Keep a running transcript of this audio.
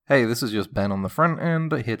Hey, this is just Ben on the front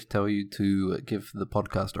end, here to tell you to give the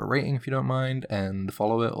podcast a rating if you don't mind, and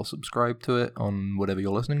follow it or subscribe to it on whatever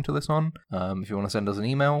you're listening to this on. If you want to send us an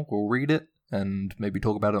email, we'll read it and maybe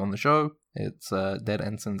talk about it on the show. It's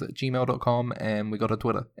deadensigns@gmail.com, and we got a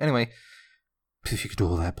Twitter. Anyway, if you could do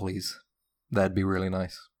all that, please. That'd be really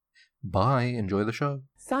nice. Bye, enjoy the show.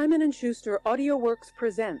 Simon & Schuster AudioWorks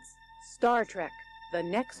presents Star Trek: The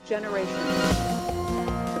Next Generation.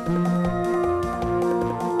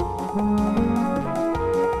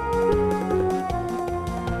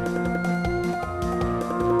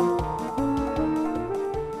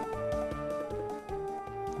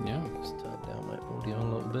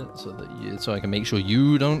 So I can make sure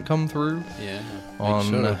you don't come through. Yeah, on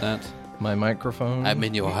sure of that. My microphone. I'm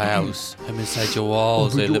in your house. I'm inside your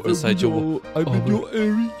walls. I live inside your. I'm in your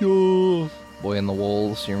area. Boy in the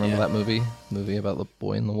Walls. You remember Yeah. that movie? Movie about the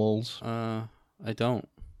boy in the walls. I don't.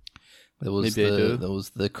 There was Maybe I do. there was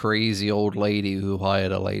the crazy old lady who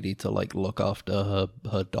hired a lady to like look after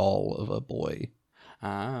her doll of a boy.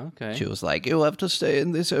 Ah, okay. She was like, "You have to stay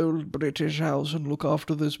in this old British house and look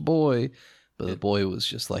after this boy." But the boy was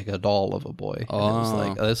just like a doll of a boy. And it was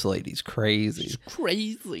like, this lady's crazy. She's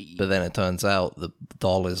crazy. But then it turns out the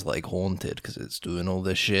doll is like haunted because it's doing all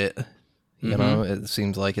this shit. You know, it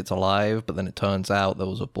seems like it's alive, but then it turns out there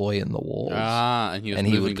was a boy in the walls. Ah, and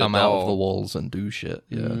he would come out of the walls and do shit.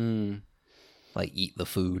 Yeah. Mm. Like eat the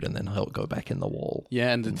food and then he'll go back in the wall.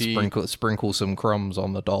 Yeah, and sprinkle some crumbs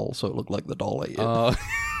on the doll so it looked like the doll ate it. Oh,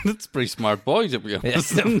 that's a pretty smart boy, to be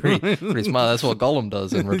honest. Yeah, pretty smart. That's what Gollum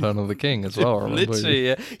does in Return of the King as well. Literally,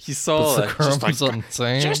 yeah. He saw the that. crumbs on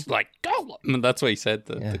Sam. Just like Gollum. And that's why he said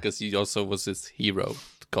that, because he also was his hero.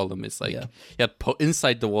 Gollum is like, he had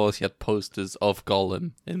inside the walls, he had posters of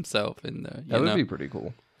Gollum himself in there. That would be pretty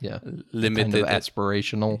cool. Yeah. Limited, kind of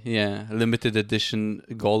aspirational. Yeah, limited edition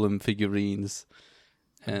Gollum figurines.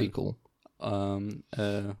 That'd be cool. And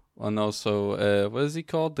also, what is he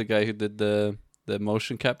called? The guy who did the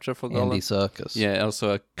motion capture for Gollum? Andy Serkis. Yeah,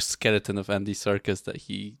 also a skeleton of Andy Serkis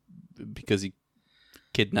because he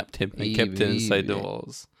kidnapped him and kept him inside the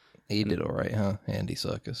walls. He did all right, huh? Andy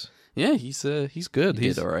Serkis. Yeah, he's good. He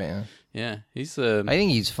did all right, yeah. Yeah, he's. I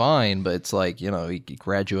think he's fine, but it's like, he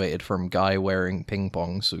graduated from guy wearing ping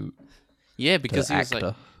pong suit. Yeah, because he was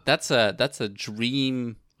like, that's a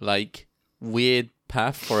dream, like weird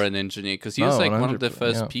path for an engineer, because he was like one of the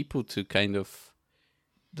first people to kind of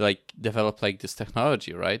like develop like this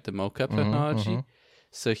technology, right? The mocap technology.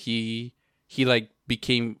 So he like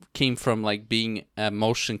came from like being a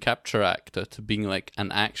motion capture actor to being like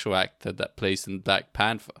an actual actor that plays in Black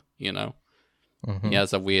Panther. He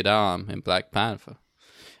has a weird arm in Black Panther,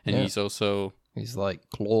 and he's like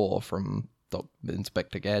Claw from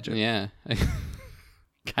Inspector Gadget. Yeah.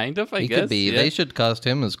 Kind of, I guess. He could be. Yeah. They should cast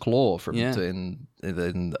him as Claw from in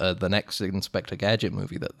the next Inspector Gadget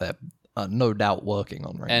movie that they're no doubt working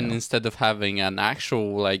on right now. And instead of having an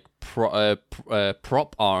actual like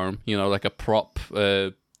prop arm, like a prop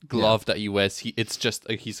glove that he wears, he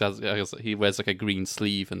wears like a green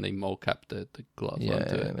sleeve, and they mocap the glove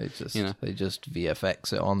onto it. They just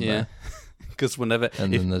VFX it on there. Because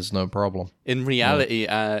then there's no problem. In reality,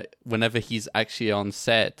 whenever he's actually on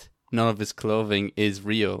set, none of his clothing is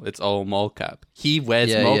real. It's all mocap. He wears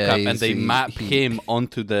mocap, and they map him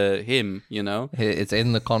onto him. It's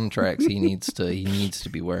in the contracts. He needs to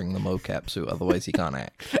be wearing the mocap suit, otherwise he can't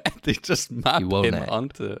act. And they just map him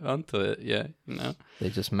onto it. Yeah, They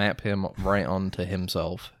just map him right onto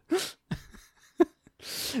himself.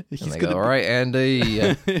 He's and they go, all right,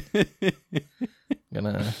 Andy,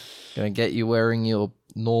 gonna get you wearing your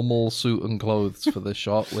normal suit and clothes for the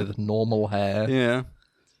shot with normal hair. Yeah.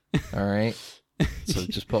 All right. So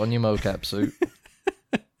just put on your mocap suit.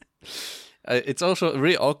 It's also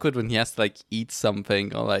really awkward when he has to like eat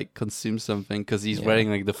something or like consume something because he's wearing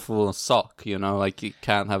like the full sock. Like he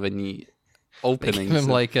can't have any openings.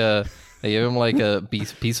 They give him like a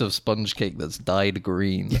piece of sponge cake that's dyed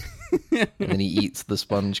green, and then he eats the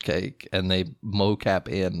sponge cake, and they mocap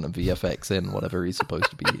in VFX in whatever he's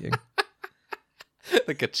supposed to be eating.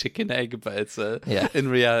 Like a chicken egg, but it's in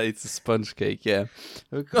reality it's a sponge cake. Yeah,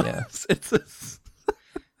 of course,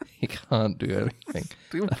 You can't do anything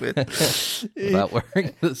stupid without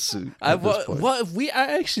wearing the suit. I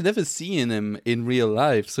actually never seen him in real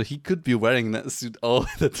life, so he could be wearing that suit all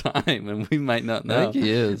the time, and we might not know. I think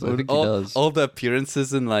he is. I think he does. All the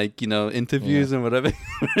appearances and like interviews and whatever,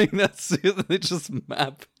 wearing that suit, and they just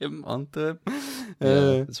map him onto him.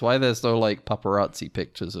 That's why there's no like paparazzi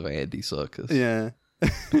pictures of Andy Serkis. Yeah,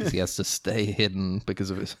 because he has to stay hidden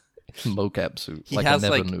because of mocap suit. He has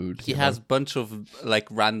a nude. He has a bunch of like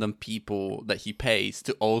random people that he pays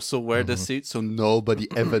to also wear the suit, so nobody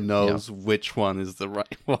ever knows which one is the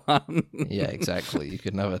right one. Yeah, exactly. You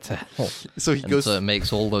could never tell. So he goes. So it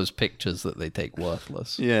makes all those pictures that they take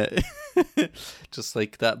worthless. Yeah, just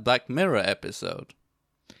like that Black Mirror episode.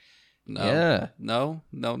 No, yeah. No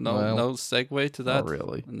segue to that. Not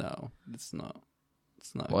really. No, it's not.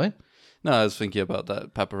 It's not. What? No, I was thinking about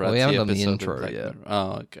that paparazzi we haven't done episode the intro yet.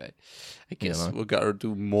 Oh, okay. I guess we gotta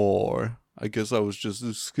do more. I guess I was just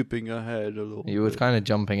skipping ahead a little. You were kind of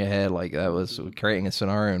jumping ahead, like that was creating a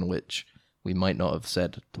scenario in which we might not have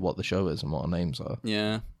said what the show is and what our names are.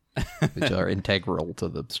 Yeah. Which are integral to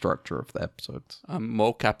the structure of the episodes. I'm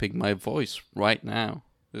mocapping my voice right now.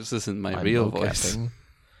 This isn't my real voice.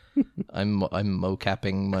 I'm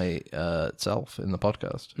mocapping my self in the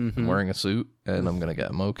podcast. I'm wearing a suit and I'm gonna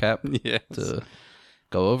get a mocap to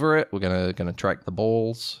go over it. We're gonna track the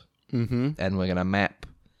balls and we're gonna map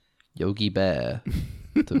Yogi Bear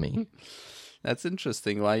to me. That's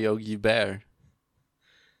interesting. Why Yogi Bear?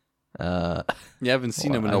 You haven't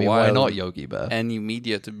seen him in a while. Why not Yogi Bear? Any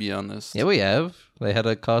media, to be honest. Yeah, we have. They had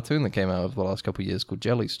a cartoon that came out over the last couple of years called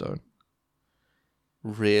Jellystone.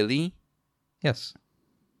 Really? Yes.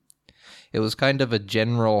 It was kind of a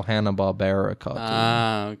general Hanna-Barbera cartoon.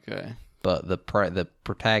 Ah, okay. But the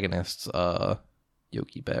protagonists are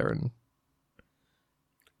Yogi Bear and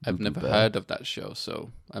I've never heard of that show,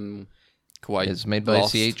 so I'm quite It's made by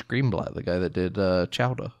lost. C.H. Greenblatt, the guy that did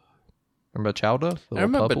Chowder. Remember Chowder? I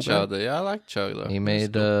remember Chowder. Yeah, I like Chowder. He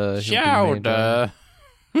made Chowder.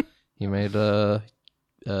 He made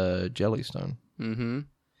Jellystone. Mm-hmm.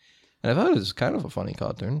 And I've heard it's kind of a funny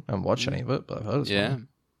cartoon. I haven't watched any of it, but I've heard it's funny.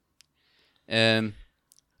 I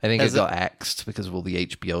think it got axed because of all the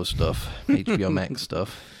HBO stuff, HBO Max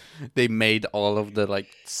stuff. They made all of the like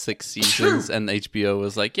 6 seasons, and HBO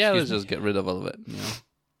was like, "Yeah, let's just get rid of all of it." You know?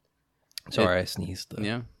 Sorry, I sneezed.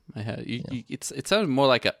 Yeah, I had. It sounded more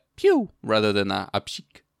like a pew rather than a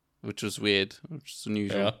pshik, which was weird, which is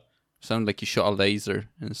unusual. Yeah. It sounded like you shot a laser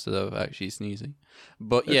instead of actually sneezing.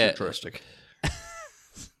 But that's interesting.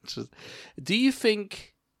 Do you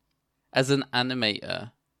think, as an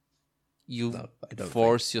animator, you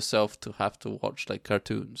force yourself to have to watch like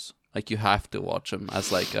cartoons? Like you have to watch them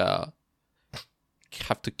as like have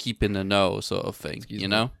to keep in the know sort of thing, you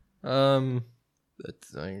know?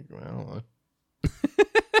 That's I don't know.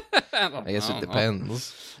 I guess it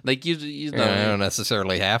depends. Like you know, I don't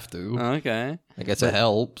necessarily have to. Okay. I guess it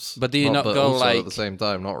helps. But do you not go also like at the same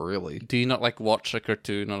time? Not really. Do you not like watch a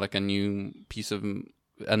cartoon or like a new piece of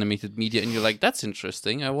animated media and you're like, that's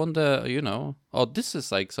interesting. I wonder, you know, this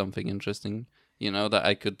is like something interesting, you know, that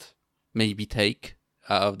I could maybe take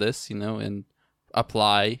out of this, you know, and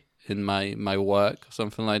apply in my work or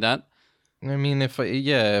something like that. I mean, if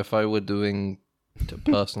I were doing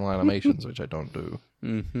personal animations, which I don't do,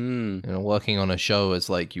 you know, working on a show is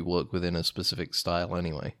like you work within a specific style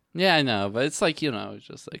anyway. Yeah, I know, but it's like, you know, it's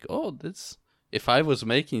just like, this. If I was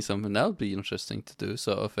making something, that would be interesting to do,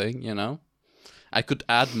 sort of thing, you know. I could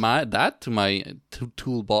add that to my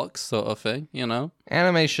toolbox, sort of thing, you know.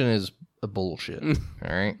 Animation is a bullshit. All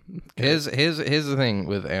right. Okay. Here's the thing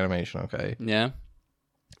with animation. Okay. Yeah.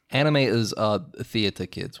 Animators are theater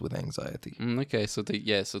kids with anxiety. Okay, so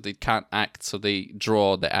they can't act, so they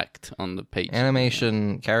draw the act on the page.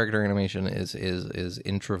 Character animation is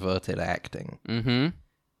introverted acting. Mm-hmm.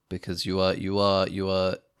 Because you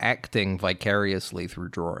are acting vicariously through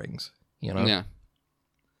drawings. You know. Yeah.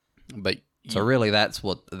 But so really, that's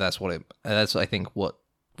I think what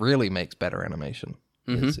really makes better animation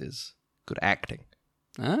is good acting.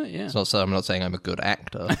 Ah, yeah. So I'm not saying I'm a good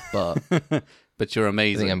actor, but but you're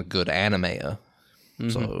amazing. I think I'm a good animator.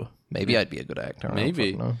 So maybe I'd be a good actor.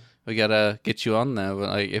 Maybe we gotta get you on there.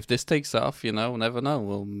 Like, if this takes off, you know, we'll never know.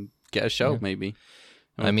 We'll get a show maybe.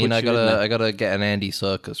 I mean, I gotta get an Andy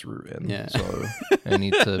Serkis route in. Yeah. So I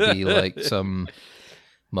need to be like some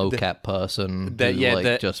mocap person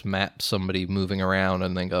who just maps somebody moving around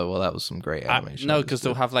and then go, well, that was some great animation. No, because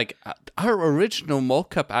they'll have like, our original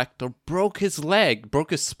mocap actor broke his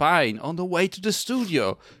spine on the way to the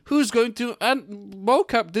studio. Who's going to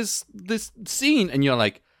mocap this scene? And you're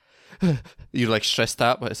like stressed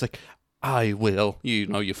out, but it's like, I will. You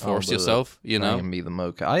know, you force yourself, you know. I can be the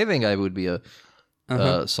mocap. I think I would be a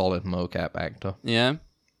solid mocap actor. Yeah.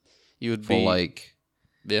 You would be like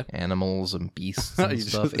animals and beasts and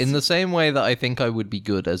stuff. In the same way that I think I would be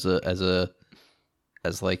good as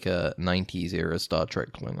like a 90s era Star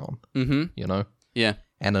Trek Klingon. Mm-hmm. You know? Yeah.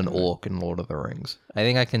 And an orc in Lord of the Rings. I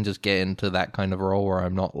think I can just get into that kind of role where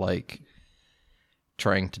I'm not like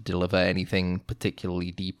trying to deliver anything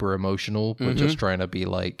particularly deep or emotional, but just trying to be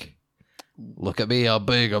like look at me, I'm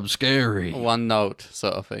big, I'm scary. One note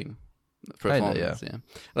sort of thing. Performance, yeah.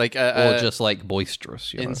 Like or just like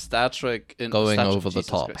boisterous, in Star Trek, going over the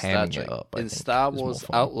top, hamming it up. In Star Wars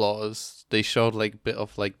Outlaws, they showed like a bit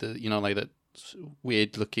of like the like that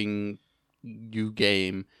weird looking new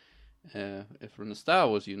game. From the Star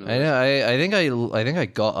Wars universe. I think I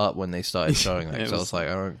got up when they started showing that because I was like,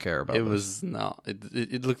 I don't care about it.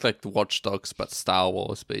 It looked like the Watch Dogs, but Star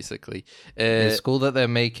Wars, basically. It's cool that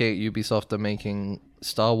Ubisoft are making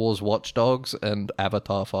Star Wars Watch Dogs and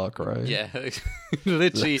Avatar Far Cry. Yeah,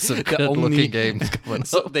 literally some good looking games coming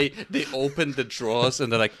so up. They open the drawers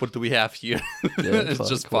and they're like, what do we have here? It's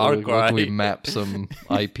just Far Cry. What do we map some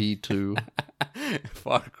IP to?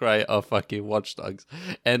 Far Cry or fucking Watch Dogs.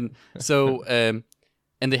 And so and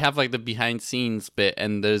they have like the behind scenes bit,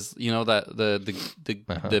 and there's that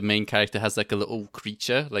the main character has like a little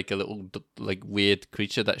creature, like a little like weird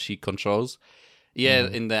creature that she controls. Yeah,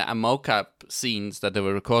 in the mocap scenes that they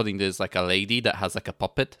were recording, there's like a lady that has like a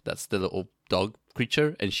puppet that's the little dog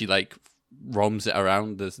creature, and she like roams it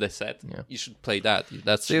around the set. Yeah. You should play that.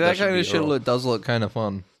 That kind of shit does look kind of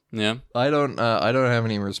fun. Yeah, I don't have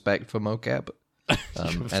any respect for mocap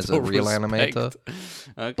as a real animator.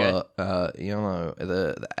 Okay, but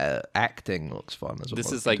the acting looks fun as well.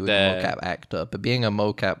 This is like the mocap actor, but being a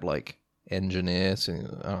mocap like engineer, so, I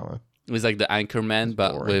don't know. It was like the Anchorman,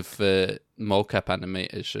 but with mocap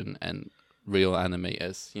animation and real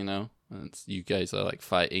animators. And you guys are like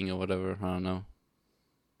fighting or whatever. I don't know.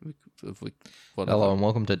 Hello and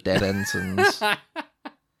welcome to Dead Ensigns.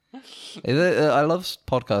 I love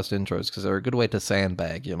podcast intros because they're a good way to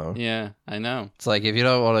sandbag, Yeah, I know. It's like if you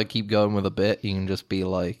don't want to keep going with a bit, you can just be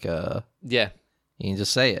like, yeah. You can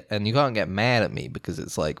just say it, and you can't get mad at me because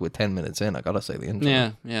it's like we're 10 minutes in. I gotta say the intro.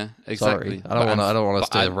 Yeah, exactly. Sorry, I don't want us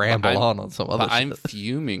to ramble on some other. But I'm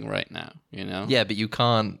fuming right now. Yeah, but you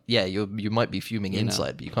can't. Yeah, you might be fuming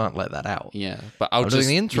inside, but you can't let that out. Yeah, but I'm just doing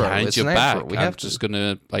the intro behind your back. I'm just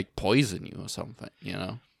gonna like poison you or something.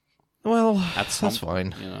 Well, that's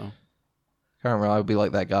fine. Can't remember. I would be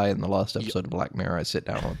like that guy in the last episode of Black Mirror. I sit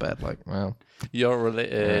down on bed like, well, your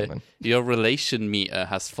relation meter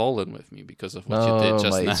has fallen with me because of what you did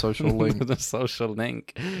just now. Social link. The social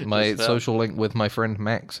link. My social link with my friend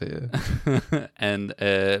Max here. And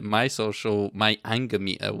my anger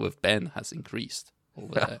meter with Ben has increased.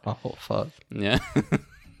 Oh fuck. Yeah.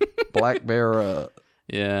 Black Mirror.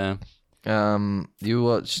 Yeah. You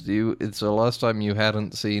watched it's the last time you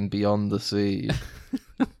hadn't seen Beyond the Sea.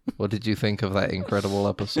 What did you think of that incredible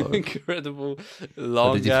episode? Incredible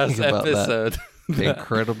long ass episode.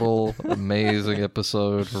 Incredible, amazing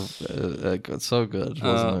episode. So good,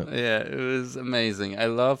 wasn't it? Yeah, it was amazing. I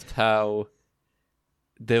loved how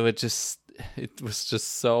it was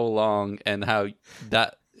just so long, and how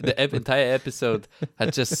that the entire episode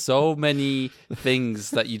had just so many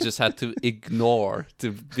things that you just had to ignore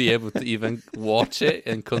to be able to even watch it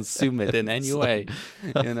and consume it in any way,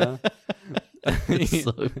 It's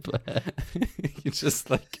so bad. You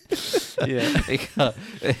just like, yeah.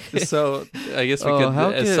 So I guess we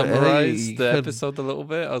could summarize the episode a little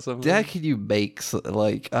bit or something. How can you make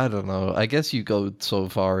I don't know? I guess you go so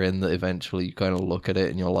far in that eventually you kind of look at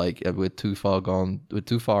it and you're like, we're too far gone. We're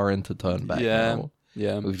too far in to turn back now.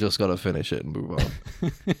 Yeah, we've just got to finish it and move on.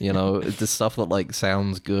 The stuff that like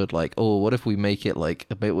sounds good. Like, oh, what if we make it like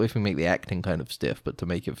a bit? What if we make the acting kind of stiff, but to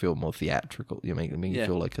make it feel more theatrical? You make it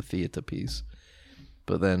feel like a theater piece.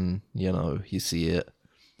 But then you see it,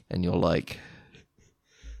 and you're like,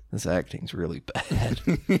 this acting's really bad.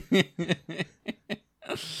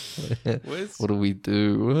 What do we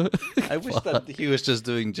do? I wish that he was just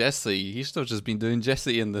doing Jesse. He should have just been doing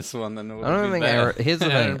Jesse in this one. And I don't think here's the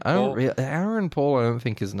thing. Aaron Paul, I don't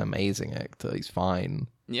think is an amazing actor. He's fine.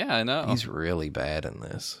 Yeah, I know. He's really bad in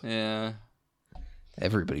this. Yeah.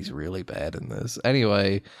 Everybody's really bad in this.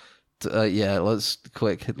 Anyway, let's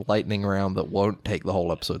quick lightning round that won't take the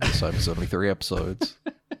whole episode this time. It's only 3 episodes.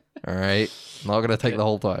 All right. Not going to take the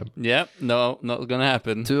whole time. Yep. No, not going to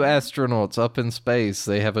happen. 2 astronauts up in space.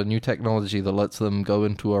 They have a new technology that lets them go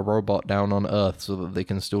into a robot down on Earth so that they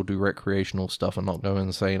can still do recreational stuff and not go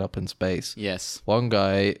insane up in space. Yes. One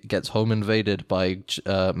guy gets home invaded by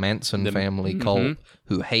Manson family cult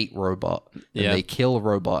who hate Robot. And they kill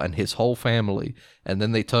Robot and his whole family. And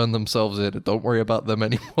then they turn themselves in. And don't worry about them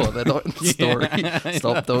anymore. They're not in the story.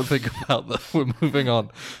 Stop. Don't think about them. We're moving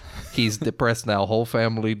on. He's depressed now. Whole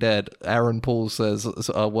family dead. Aaron Paul says,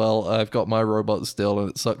 well, I've got my robot still,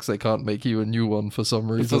 and it sucks they can't make you a new one for some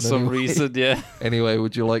reason. For some reason, yeah. Anyway,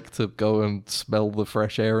 would you like to go and smell the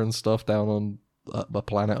fresh air and stuff down on the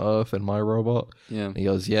planet Earth in my robot? Yeah. And he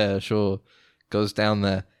goes, yeah, sure. Goes down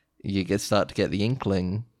there. You start to get the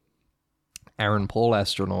inkling Aaron Paul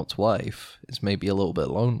astronaut's wife is maybe a little bit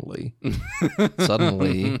lonely.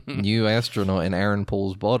 Suddenly, new astronaut in Aaron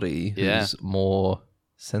Paul's body who's more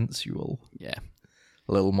sensual. Yeah.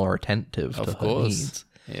 A little more attentive to her needs.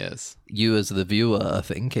 Yes. You as the viewer are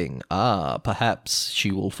thinking, perhaps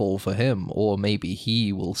she will fall for him, or maybe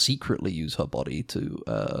he will secretly use her body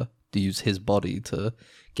to use his body to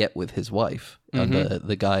get with his wife under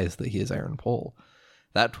the guise that he is Aaron Paul.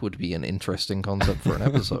 That would be an interesting concept for an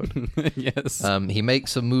episode. Yes. He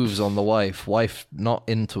makes some moves on the wife. Wife not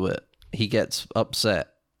into it. He gets upset.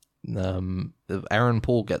 Aaron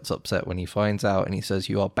Paul gets upset when he finds out, and he says,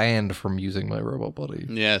 "You are banned from using my robot body."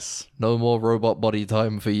 Yes. No more robot body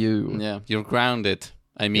time for you. Yeah, you're grounded.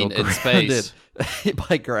 I mean, in space.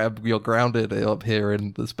 You're grounded up here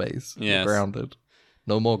in the space. Yes. You're grounded.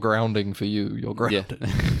 No more grounding for you. You're grounded.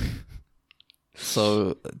 Yeah.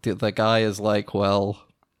 So the guy is like, well,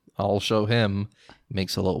 I'll show him.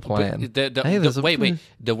 Makes a little plan. Wait.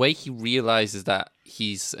 The way he realizes that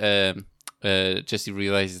he's... Jesse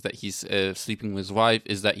realizes that he's sleeping with his wife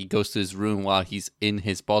is that he goes to his room while he's in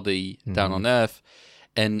his body down on Earth,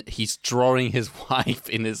 and he's drawing his wife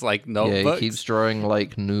in his notebook. Yeah, he keeps drawing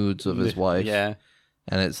nudes of his wife. Yeah.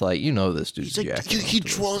 And it's this dude's jacking. He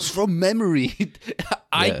draws from memory.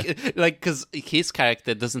 Because his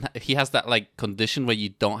character doesn't. He has that condition where you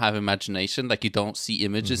don't have imagination, you don't see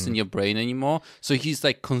images in your brain anymore. So he's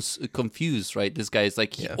confused, right? This guy is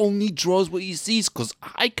he only draws what he sees because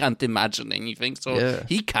I can't imagine anything, so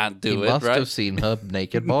he can't do it. He must have seen her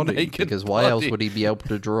naked body because why else would he be able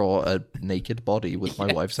to draw a naked body with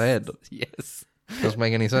my wife's head? Yes. Doesn't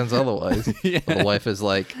make any sense otherwise. The wife is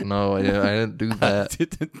like, no, I didn't do that.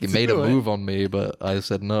 He made a move on me, but I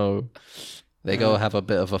said no. They go have a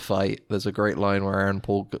bit of a fight. There's a great line where Aaron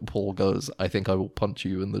Paul goes, "I think I will punch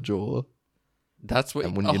you in the jaw." That's what.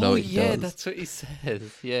 And when he does, that's what he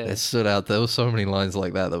says. Yeah, it stood out. There were so many lines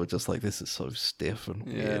like that were just this is so stiff and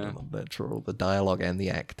weird and unnatural. The dialogue and the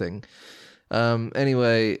acting.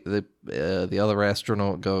 Anyway, the other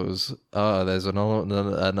astronaut goes, there's an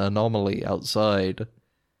anomaly outside.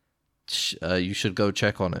 You should go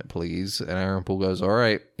check on it, please. And Aaron Paul goes, all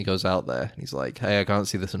right. He goes out there, and he's like, hey, I can't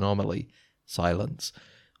see this anomaly. Silence.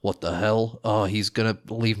 What the hell? Oh, he's gonna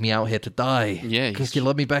leave me out here to die. Yeah. Can you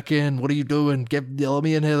let me back in? What are you doing? Let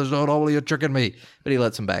me in here. There's no anomaly. You're tricking me. But he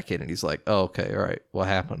lets him back in, and he's like, oh, okay, all right. What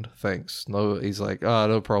happened? Thanks. No, he's like,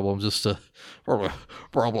 no problem. Just a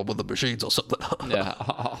problem with the machines or something. Yeah.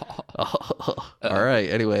 All right.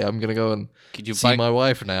 Anyway, I'm gonna go and see my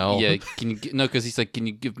wife now. Yeah. Because he's like, can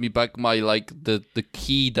you give me back my the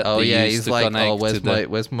key that they used to connect?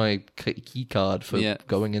 Where's my key card for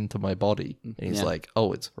going into my body? And he's like,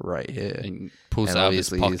 oh, it's right here. And pulls out of his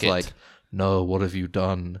pocket. He's like, no, what have you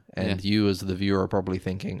done? And you as the viewer are probably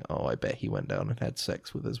thinking, oh, I bet he went down and had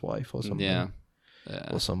sex with his wife or something. Yeah.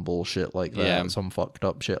 Or some bullshit like that, some fucked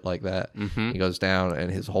up shit like that. He goes down and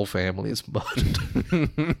his whole family is murdered.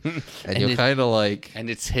 and you're kind of like... And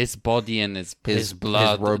it's his body and his blood. His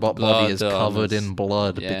robot body is covered in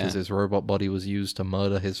blood because his robot body was used to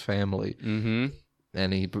murder his family. Mm-hmm.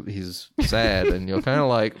 And he's sad and you're kind of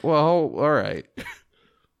like, well, all right.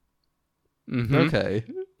 Okay.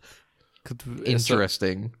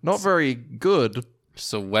 Interesting. Not very good.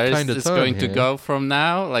 So where's this going to go from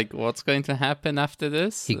now? What's going to happen after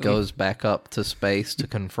this? He goes back up to space to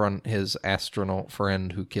confront his astronaut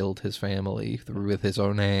friend who killed his family with his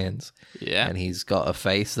own hands. Yeah. And he's got a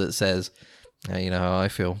face that says, you know how I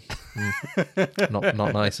feel. Not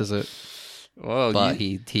nice, is it? Well, but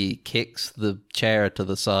he kicks the chair to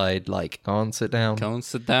the side, can't sit down. Can't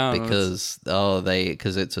sit down. Because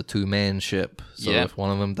it's a two-man ship. So if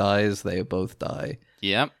one of them dies, they both die.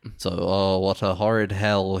 Yep. So, what a horrid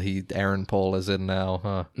hell Aaron Paul is in now,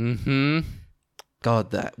 huh? Mm-hmm. God,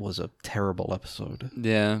 that was a terrible episode.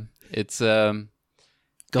 Yeah. It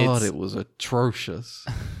was atrocious.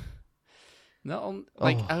 No,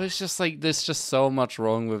 I was just there's just so much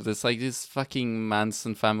wrong with this. This fucking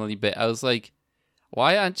Manson family bit. I was like,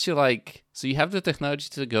 why aren't you so you have the technology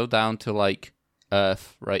to go down to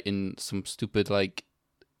Earth, right, in some stupid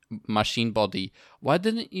machine body. Why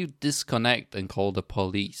didn't you disconnect and call the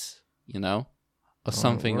police, or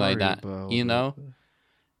something like that,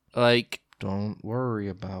 Don't worry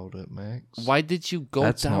about it, Max. Why did you go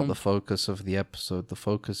That's down? Not the focus of the episode. The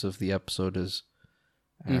focus of the episode is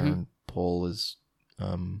Aaron Paul is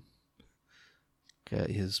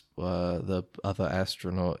the other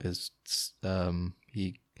astronaut is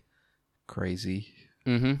he crazy.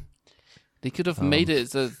 They could have made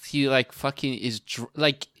it so he fucking is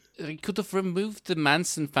removed the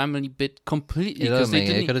Manson family bit completely.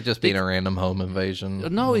 It could have just been a random home invasion.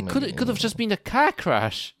 No, it could have just been a car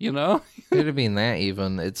crash, you know? It could have been that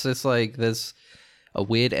even. It's just like there's a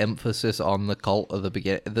weird emphasis on the cult at the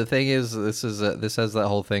beginning. The thing is, this has that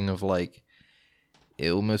whole thing of like,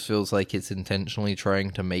 it almost feels like it's intentionally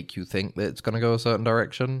trying to make you think that it's going to go a certain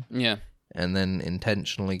direction. Yeah. And then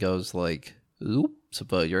intentionally goes like, oop,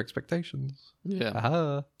 subvert your expectations. Yeah.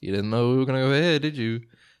 Aha, you didn't know we were going to go here, did you?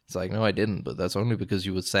 It's like, no, I didn't, but that's only because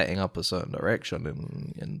you were setting up a certain direction,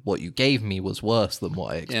 and what you gave me was worse than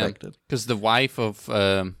what I expected. Because the wife of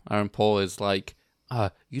Aaron Paul is like,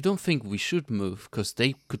 you don't think we should move because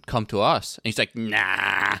they could come to us? And he's like,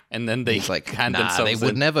 nah. And then they hand themselves they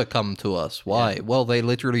would never come to us. Why? Yeah. Well, they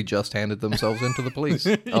literally just handed themselves into the police.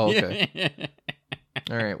 Oh, okay.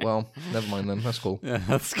 All right, well, never mind then. That's cool. Yeah,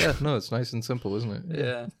 that's cool. Yeah, no, it's nice and simple, isn't it?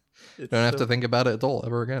 Yeah. Don't have to think about it at all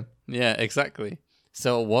ever again. Yeah, exactly.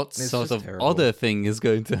 So what sort of other thing is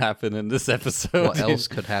going to happen in this episode? What else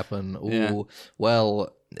could happen? Ooh,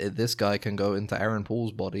 well, this guy can go into Aaron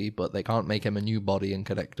Paul's body, but they can't make him a new body and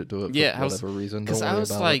connect it to it for whatever reason. Because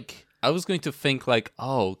I was going to think like,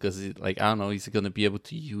 because I don't know, he's going to be able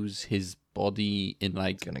to use his body in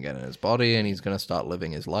like... He's going to get in his body and he's going to start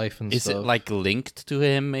living his life and stuff. Is it like linked to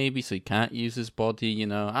him maybe, so he can't use his body, you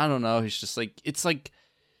know? I don't know, it's just like,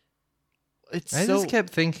 I just kept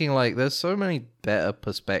thinking, like, there's so many better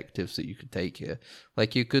perspectives that you could take here.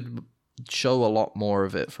 Like, you could show a lot more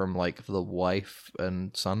of it from, like, the wife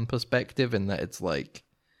and son perspective, in that it's like,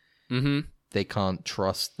 they can't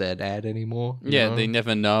trust their dad anymore. Yeah, they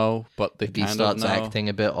never know, but they kind of know. He starts acting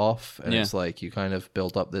a bit off, and it's like, you kind of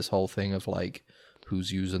build up this whole thing of, like,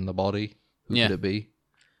 who's using the body? Who could it be?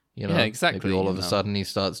 You know, exactly. Maybe all of a sudden he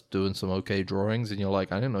starts doing some okay drawings, and you're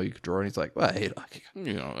like, I didn't know you could draw. And he's like, well, hey, like,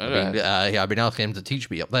 I've been asking him to teach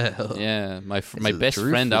me up there. Yeah, my best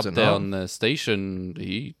friend up there on the station,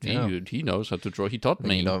 he knows how to draw. He taught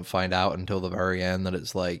me. You don't find out until the very end that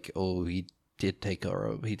it's like, oh, he did take him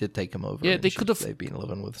over. Yeah, they've been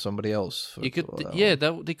living with somebody else. They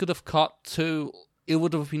could have cut to. It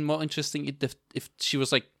would have been more interesting if she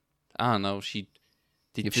was like, I don't know, if she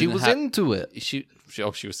was into it. She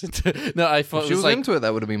was into it. No, I thought if she was into it,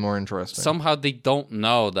 that would have been more interesting. Somehow they don't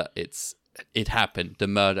know that it happened. The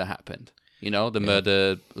murder happened. You know, the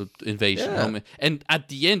murder invasion. Yeah. And at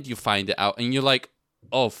the end you find it out and you're like,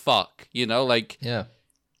 oh fuck. You know, like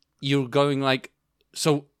you're going like,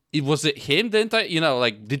 so was it him the entire, you know,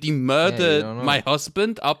 like did he murder my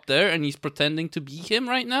husband up there and he's pretending to be him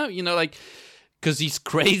right now? You know, like, because he's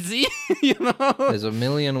crazy, you know? There's a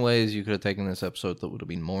million ways you could have taken this episode that would have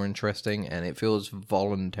been more interesting, and it feels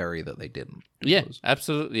voluntary that they didn't. Yeah,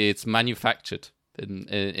 absolutely. It's manufactured. And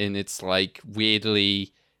it's like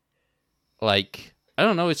weirdly, like, I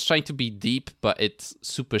don't know, it's trying to be deep, but it's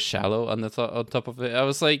super shallow on top of it. I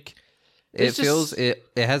was like... It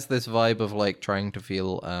has this vibe of like trying to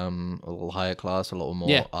feel a little higher class, a little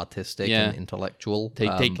more artistic and intellectual,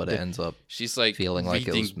 but it ends up she's like feeling like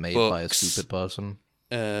it was made by a stupid person.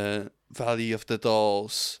 Valley of the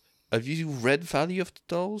Dolls. Have you read Valley of the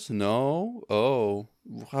Dolls? No? Oh.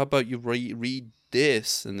 How about you read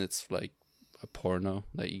this? And it's like a porno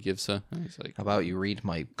that he gives her. And he's like, how about you read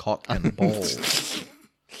my cock and balls?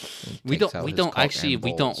 We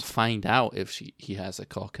don't find out if he has a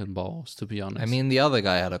cock and balls, to be honest. I mean, the other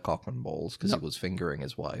guy had a cock and balls because he was fingering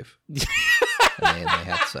his wife. And then they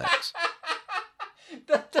had sex.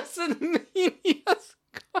 That doesn't mean he has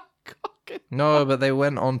cock and No, but they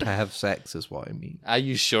went on to have sex is what I mean. Are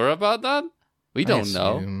you sure about that? We don't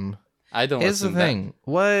know. I don't. Here's the thing.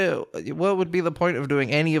 What would be the point of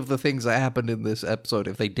doing any of the things that happened in this episode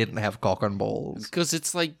if they didn't have cock and balls? Because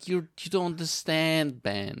it's like you don't understand,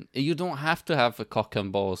 Ben. You don't have to have a cock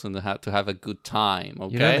and balls and to have a good time.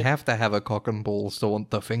 Okay. You don't have to have a cock and balls to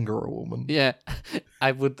want to finger a woman. Yeah,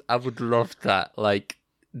 I would love that. Like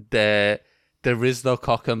there is no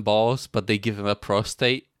cock and balls, but they give him a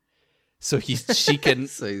prostate. So she can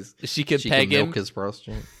peg him. Milk his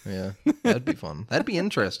prostate. Yeah, that'd be fun. That'd be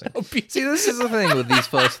interesting. See, this is the thing with these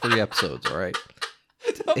first 3 episodes. All right.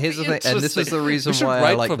 Here's the thing, and this is the reason why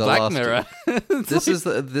I like the last two. This is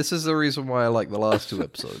the reason why I like the last 2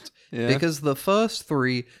 episodes. Yeah. Because the first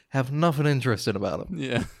 3 have nothing interesting about them.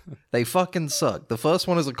 Yeah. They fucking suck. The first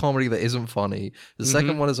one is a comedy that isn't funny. The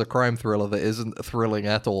second one is a crime thriller that isn't thrilling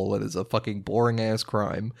at all. It is a fucking boring ass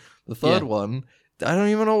crime. The third one, I don't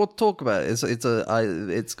even know what to talk about. It's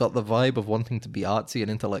got the vibe of wanting to be artsy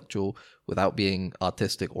and intellectual without being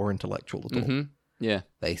artistic or intellectual at all. Yeah.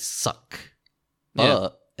 They suck.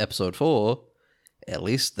 But episode 4 at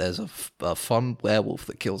least there's a fun werewolf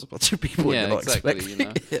that kills a bunch of people. Yeah, and you're not expecting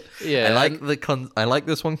it. Yeah, I like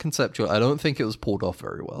this one conceptual. I don't think it was pulled off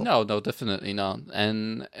very well. No, definitely not.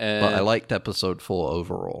 And but I liked episode 4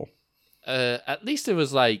 overall. At least it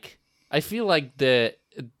was like, I feel like the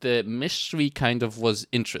mystery kind of was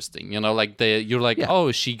interesting. Like you're like, oh,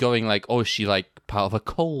 is she going like, oh, is she like part of a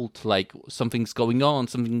cult? Like something's going on,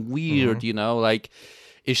 something weird. Like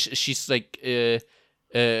she's like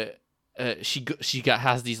she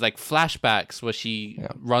has these like flashbacks where she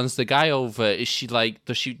runs the guy over. Is she like,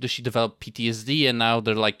 does she develop PTSD and now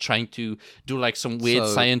they're like trying to do like some weird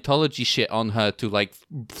Scientology shit on her to like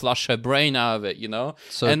flush her brain out of it,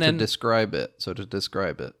 So and to describe it,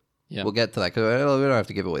 we'll get to that because we don't have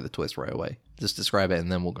to give away the twist right away. Just describe it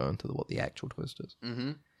and then we'll go into what the actual twist is.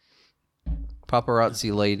 Mm-hmm.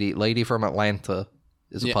 Paparazzi lady from Atlanta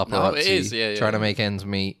is a paparazzi trying to make ends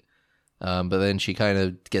meet. But then she kind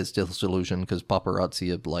of gets disillusioned because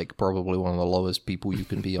paparazzi are like probably one of the lowest people you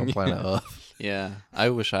can be on planet Earth. Yeah, I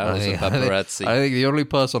wish I was a paparazzi. I think the only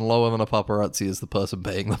person lower than a paparazzi is the person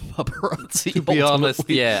paying the paparazzi. To be honest,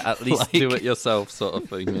 at least do it yourself, sort of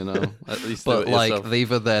thing, At least do it yourself. But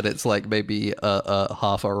even then, it's like maybe a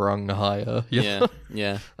half a rung higher. Yeah.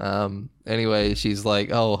 Anyway, she's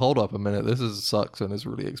like, "Oh, hold up a minute, this sucks and is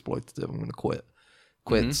really exploitative. I'm gonna quit."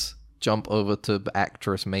 Quits. Mm-hmm. Jump over to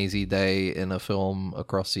actress Maisie Day in a film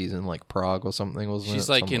across season like Prague or something, wasn't it? She's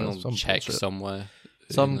like in Czech somewhere.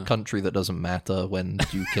 Some country that doesn't matter when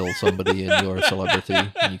you kill somebody and you're a celebrity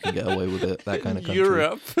and you can get away with it. That kind of country.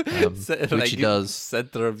 Europe. Which she does.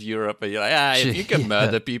 Center of Europe. And you're like, if you can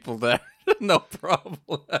murder people there, no problem.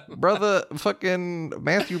 Brother, fucking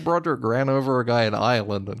Matthew Broderick ran over a guy in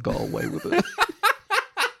Ireland and got away with it.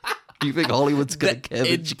 Do you think Hollywood's going to care that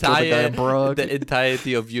you killed a guy in Prague? The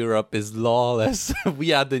entirety of Europe is lawless.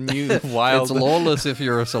 We are the new wild... It's lawless if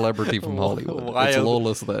you're a celebrity from Hollywood. It's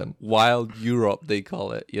lawless then. Wild Europe, they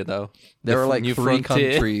call it, There are like three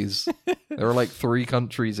countries. There are like 3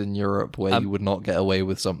 countries in Europe where you would not get away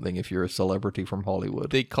with something if you're a celebrity from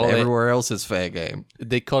Hollywood. Everywhere else is fair game.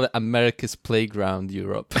 They call it America's Playground,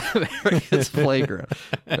 Europe. America's Playground.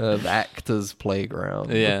 Actors'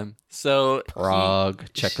 Playground. Yeah. So Prague,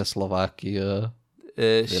 Czechoslovakia,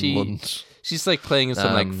 Finland. She's like playing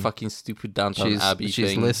some like fucking stupid Downton Abbey thing.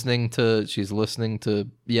 She's listening to she's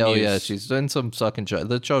doing some sucking show.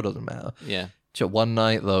 The show doesn't matter. Yeah. One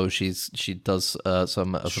night though, she does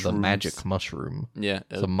some of the magic mushroom. Yeah.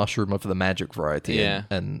 Some mushroom of the magic variety.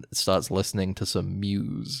 And starts listening to some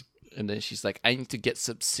Muse. And then she's like, I need to get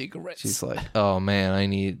some cigarettes. She's like, oh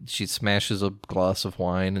man, she smashes a glass of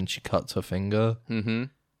wine and she cuts her finger. Mm-hmm.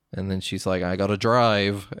 And then she's like, I gotta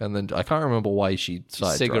drive. And then I can't remember why she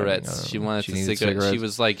started cigarettes. She wanted cigarettes. She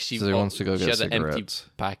was like, she wants to go get cigarettes. She had an empty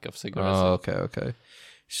pack of cigarettes. Oh, okay.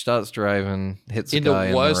 She starts driving, hits a guy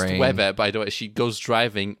in the worst rain. weather, by the way. She goes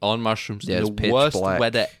driving on mushrooms in the worst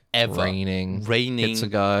weather ever. Raining. Hits a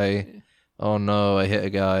guy. Oh no, I hit a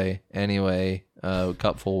guy. Anyway,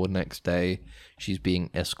 cut forward next day. She's being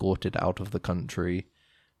escorted out of the country.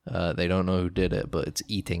 They don't know who did it, but it's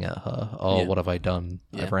eating at her. Oh, what have I done?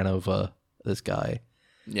 I ran over this guy.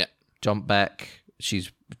 Yeah. Jump back.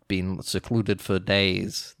 She's been secluded for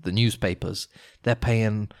days. The newspapers, they're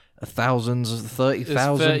paying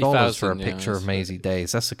 $30,000 for a picture of Maisie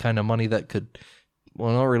Days. That's the kind of money that could,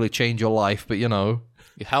 well, not really change your life, but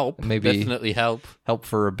help. Maybe definitely help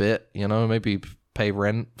for a bit. Maybe pay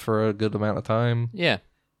rent for a good amount of time. Yeah.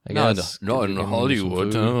 I guess. Not in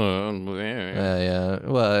Hollywood. Yeah.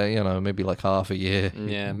 Well, maybe like half a year.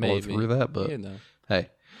 Yeah, maybe through that. But hey,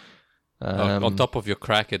 on top of your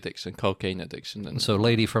crack addiction, cocaine addiction. And so,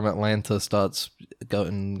 lady from Atlanta starts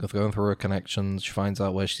going through her connections. She finds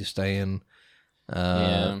out where she's staying.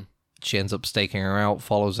 She ends up staking her out.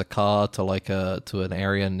 Follows a car to an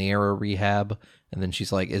area near a rehab. And then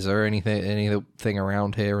she's like, is there anything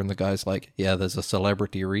around here? And the guy's like, yeah, there's a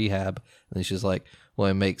celebrity rehab. And then she's like, well,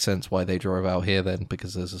 it makes sense why they drove out here then,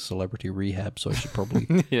 because there's a celebrity rehab, so I should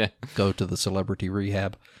probably go to the celebrity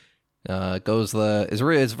rehab. Goes there. It's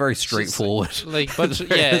very straightforward.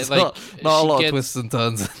 It's not a lot of twists and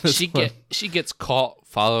turns. She gets caught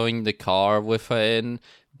following the car with her in,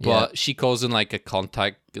 but she calls in like a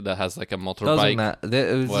contact that has like a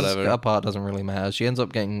motorbike. Whatever. That part doesn't really matter. She ends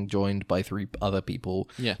up getting joined by 3 other people.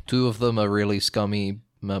 Yeah. 2 of them are really scummy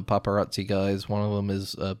paparazzi guys. One of them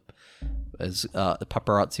is a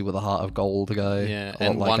paparazzi with a heart of gold guy. Yeah,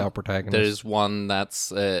 and like our protagonist. There's one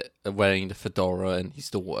that's wearing the fedora, and he's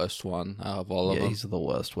the worst one out of all of them. Yeah, he's the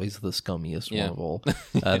worst. He's the scummiest one of all.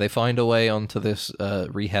 They find a way onto this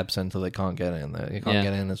rehab center. They can't get in there. You can't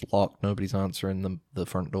get in. It's locked. Nobody's answering the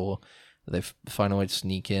front door. They find a way to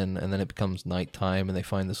sneak in, and then it becomes nighttime, and they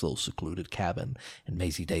find this little secluded cabin, and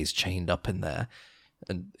Maisie Day's chained up in there.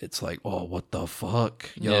 And it's like, oh, what the fuck?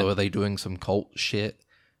 Yo, are they doing some cult shit?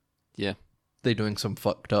 Yeah. They doing some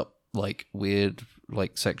fucked up, like, weird,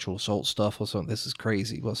 like, sexual assault stuff or something? This is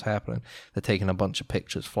crazy. What's happening? They're taking a bunch of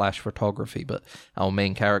pictures, flash photography, but our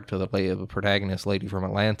main character, the protagonist lady from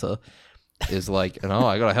Atlanta, is like, no,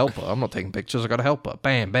 I gotta help her. I'm not taking pictures. I gotta help her.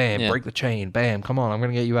 Bam, bam, break the chain. Bam, come on, I'm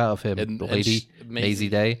gonna get you out of here. The lady, Maisie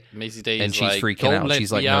Day. Maisie Day, and is she's freaking out.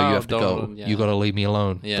 She's like, no, you have to go. You gotta leave me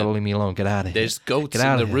alone. You gotta leave me alone. Get out of here. There's goats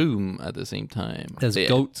in the room at the same time. There's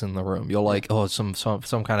goats in the room. You're like, oh, some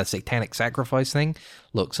kind of satanic sacrifice thing.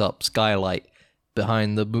 Looks up, skylight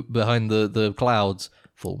behind the clouds.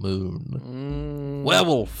 Full moon.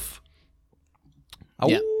 Werewolf.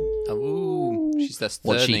 Yeah. Oh, she's just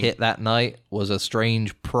what she hit that night was a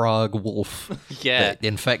strange Prague wolf that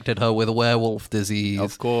infected her with werewolf disease.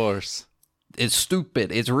 Of course. It's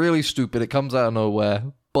stupid. It's really stupid. It comes out of nowhere.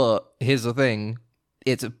 But here's the thing.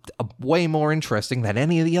 It's a way more interesting than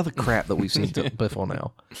any of the other crap that we've seen before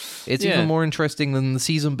now. It's even more interesting than the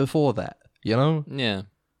season before that, you know? Yeah.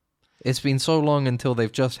 It's been so long until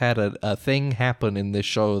they've just had a thing happen in this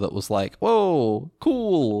show that was like, whoa,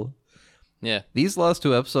 cool. Yeah. These last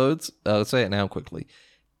two episodes, I'll say it now quickly.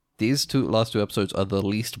 These last two episodes are the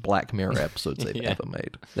least Black Mirror episodes they've ever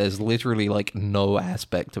made. There's literally like no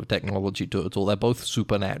aspect of technology to it at all. They're both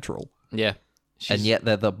supernatural. Yeah. And yet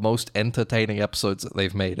they're the most entertaining episodes that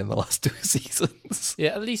they've made in the last 2 seasons. Yeah,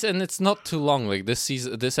 at least, and it's not too long. Like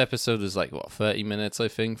this episode is like, what, 30 minutes, I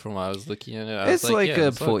think, from what I was looking at it. It's like a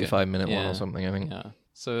 45-minute one or something, I think. Yeah.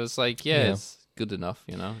 So it's like, it's good enough,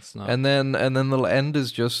 you know? It's not... And then the end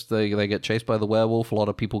is just they get chased by the werewolf. A lot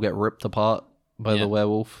of people get ripped apart by the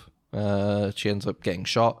werewolf. She ends up getting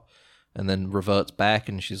shot. And then reverts back,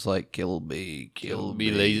 and she's like, "Kill me, kill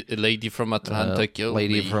me." Lady from Atlanta, kill me.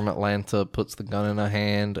 Lady from Atlanta puts the gun in her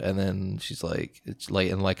hand, and then she's like, it's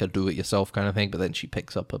late and like a do-it-yourself kind of thing. But then she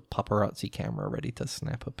picks up a paparazzi camera, ready to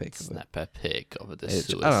snap a pic. Snap a pic of the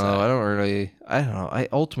suicide. I don't know. I don't know. I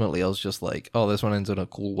was just like, oh, this one ends in a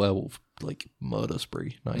cool werewolf like murder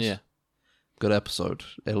spree. Nice. Yeah. Good episode.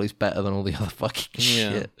 At least better than all the other fucking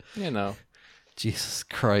shit. You know. Jesus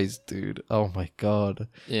Christ, dude! Oh my God!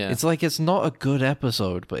 Yeah, it's like it's not a good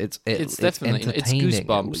episode, but it's definitely entertaining. It's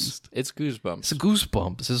Goosebumps. It's Goosebumps. It's a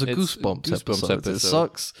Goosebumps. It's a Goosebumps episode. It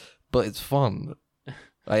sucks, but it's fun.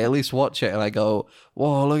 I at least watch it and I go,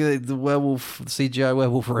 "Whoa! Look at the werewolf, the CGI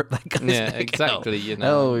werewolf rip that guy's neck exactly. out." You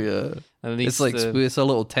know, oh yeah. At least it's like it's a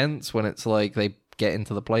little tense when it's like they get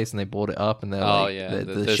into the place and they board it up and they're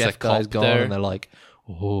the chef guy's gone and they're like,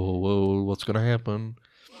 "Whoa, what's gonna happen?"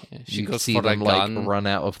 Yeah, she you goes see for them gun. like run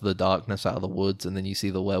out of the darkness, out of the woods, and then you see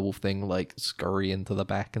the werewolf thing like scurry into the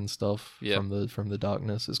back and stuff from the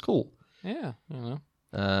darkness. It's cool. Yeah, you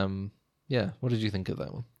know. Yeah. What did you think of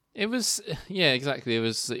that one? It was exactly.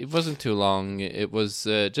 It wasn't too long. It was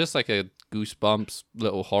just like a Goosebumps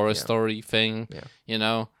little horror story thing. Yeah. You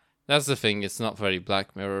know, that's the thing. It's not very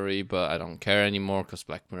Black Mirror-y, but I don't care anymore because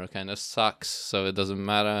Black Mirror kind of sucks, so it doesn't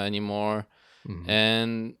matter anymore. Mm-hmm.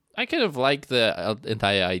 And I kind of like the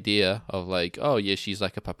entire idea of like, oh yeah, she's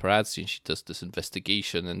like a paparazzi and she does this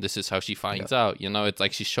investigation and this is how she finds out. You know, it's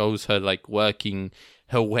like she shows her like working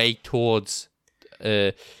her way towards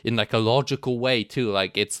in like a logical way too.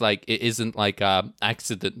 Like it's like it isn't like a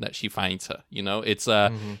accident that she finds her. You know, it's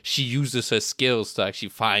she uses her skills to actually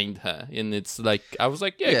find her, and it's like I was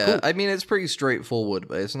like, cool. I mean, it's pretty straightforward,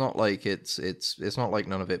 but it's not like it's not like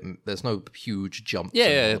none of it. There's no huge jumps.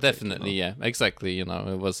 Yeah, definitely, you know? Yeah, exactly. You know,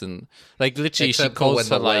 it wasn't like literally except she calls when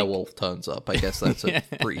her the like werewolf turns up. I guess that's a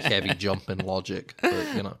pretty heavy jump in logic,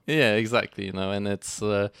 but you know. Yeah, exactly. You know, and it's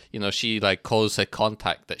you know, she like calls her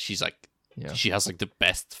contact that she's like. Yeah. She has like the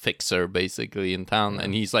best fixer basically in town,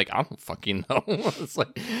 and he's like, I don't fucking know. It's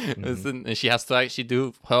like, and she has to actually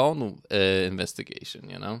do her own investigation,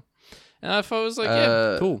 you know. And I thought it was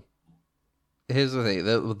like, cool. Here's the thing: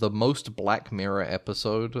 the most Black Mirror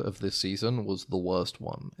episode of this season was the worst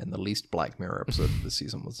one, and the least Black Mirror episode of this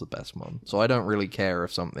season was the best one. So I don't really care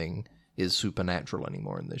if something is supernatural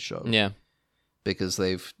anymore in this show. Yeah, because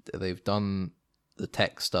they've done the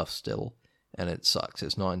tech stuff still, and it sucks.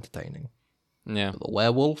 It's not entertaining. Yeah. But the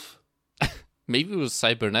werewolf? Maybe it was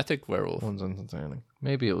cybernetic werewolf. One's entertaining.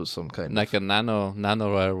 Maybe it was some kind like of... a nano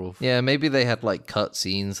werewolf. Yeah, maybe they had like cut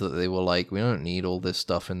scenes that they were like, we don't need all this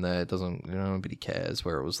stuff in there. It doesn't, you know, nobody cares.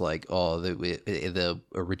 Where it was like, oh, the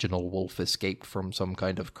original wolf escaped from some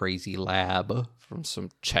kind of crazy lab. From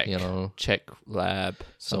some Czech lab.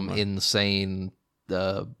 Some insane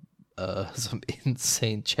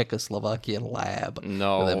Czechoslovakian lab.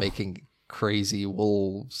 No. Where they're making crazy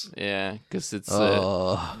wolves. Yeah, because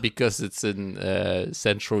it's in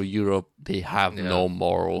Central Europe, they have no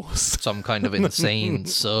morals. Some kind of insane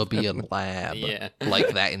Serbian lab,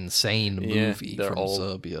 like that insane movie from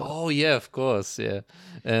Serbia. Oh yeah, of course, yeah.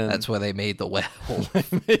 That's where they made the werewolf,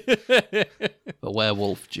 the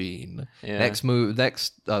werewolf gene. Yeah.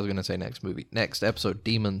 Next episode,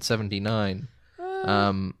 Demon 79.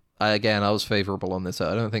 I was favorable on this.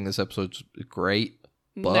 I don't think this episode's great.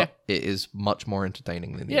 But it is much more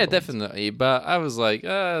entertaining than the other definitely. Ones. But I was like,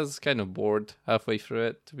 I was kind of bored halfway through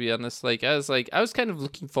it, to be honest. I was kind of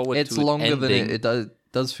looking forward to it. It's longer than it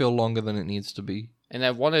does feel longer than it needs to be. And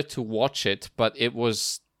I wanted to watch it, but I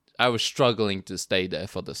was struggling to stay there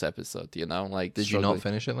for this episode, you know? Did you not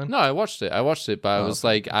finish it then? No, I watched it, but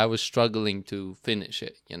I was struggling to finish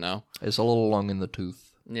it, you know? It's a little long in the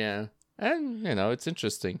tooth. Yeah. And, it's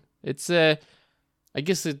interesting. It's I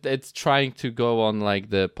guess it's trying to go on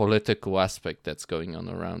the political aspect that's going on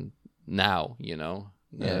around now, you know.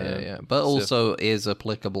 Yeah. But also is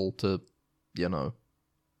applicable to, the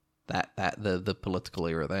political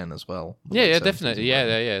era then as well. Yeah, definitely.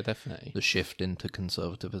 Yeah, definitely. The shift into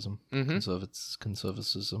conservatism,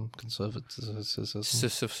 conservatism,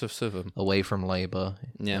 away from labor.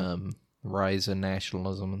 Yeah. Rise in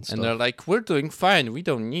nationalism and stuff. And they're like, we're doing fine. We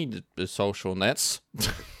don't need the social nets.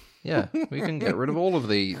 Yeah, we can get rid of all of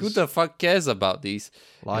these. Who the fuck cares about these?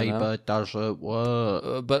 Labor doesn't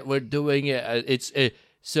work. But we're doing it.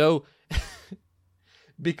 So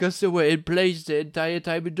because they were in place the entire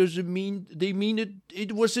time, it doesn't mean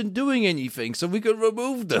it wasn't doing anything. So we can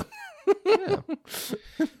remove them. Yeah.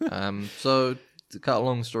 So to cut a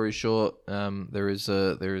long story short, there is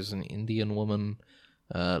an Indian woman.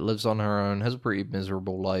 Lives on her own, has a pretty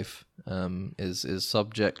miserable life, is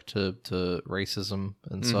subject to racism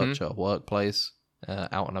and such at workplace,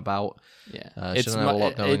 out and about. Yeah, she doesn't have a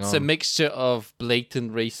lot going on. It's a mixture of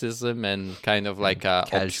blatant racism and kind of like a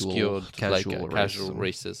casual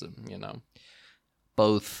racism, you know.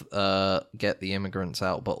 Both get the immigrants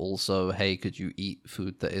out, but also, hey, could you eat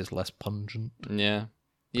food that is less pungent? Yeah.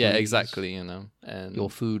 Yeah, exactly, And your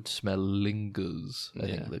food smell lingers, I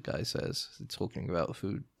think the guy says. He's talking about the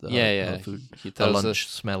food. Food, the lunch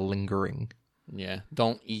smell lingering. Yeah,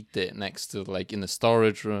 don't eat it next to, in the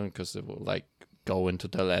storage room, because it will, go into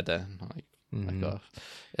the leather.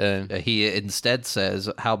 He instead says,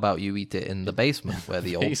 how about you eat it in the basement, where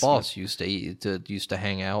the old boss used to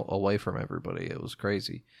hang out away from everybody. It was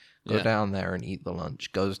crazy. Go down there and eat the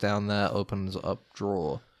lunch. Goes down there, opens up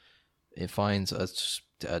drawer. It finds a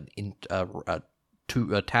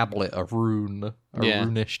tablet, a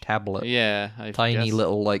runish tablet. Yeah, tiny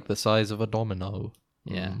little, the size of a domino.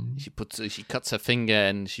 Yeah, she cuts her finger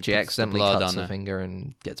and she accidentally blood cuts on her finger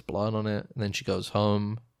and gets blood on it. And then she goes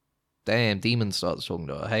home. Damn, demon starts talking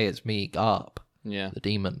to her. Hey, it's me, Garp. Yeah, the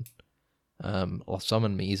demon.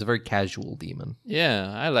 Summon me. He's a very casual demon.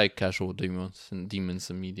 Yeah, I like casual demons in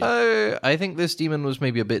media. I think this demon was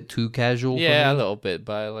maybe a bit too casual. Yeah, a little bit,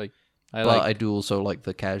 but I do also like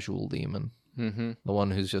the casual demon. Mm-hmm. The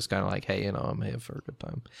one who's just kind of like, hey, I'm here for a good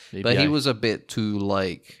time. But he was a bit too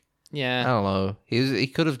yeah, I don't know. He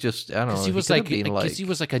could have just, I don't know. He was because he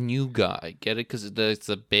was like a new guy. Get it? Because there's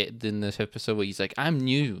a bit in this episode where he's like, I'm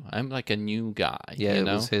new. I'm like a new guy. Yeah, it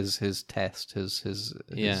was his test. His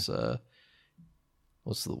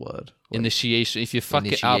what's the word? Initiation. If you fuck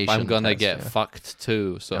it up, I'm gonna get fucked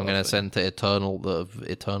too. So I'm gonna send to eternal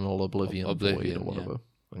oblivion void or whatever. Yeah.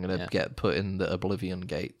 I'm gonna get put in the oblivion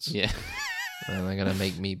gates. Yeah, and they're gonna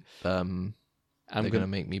make me. They're gonna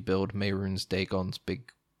make me build Mehrunes Dagon's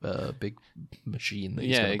big machine. That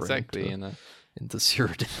he's gonna bring into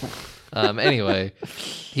Cyrodiil. Anyway,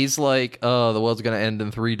 he's like, oh, the world's going to end in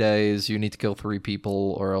 3 days. You need to kill 3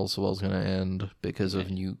 people or else the world's going to end because of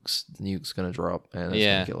nukes. The nuke's going to drop and it's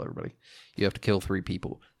going to kill everybody. You have to kill 3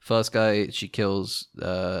 people. First guy she kills,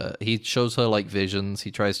 he shows her visions.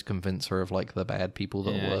 He tries to convince her of the bad people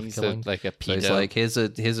that are worth killing. Like a pedo. So he's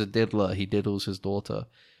here's a diddler. He diddles his daughter.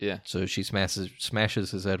 Yeah. So she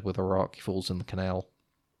smashes his head with a rock. He falls in the canal.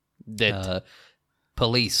 Dead.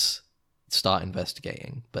 Police start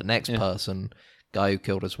investigating, but next person, guy who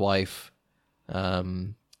killed his wife,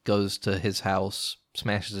 goes to his house,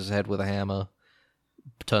 smashes his head with a hammer.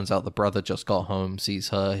 Turns out the brother just got home, sees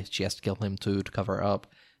her, she has to kill him too to cover it up.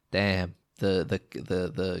 Damn, the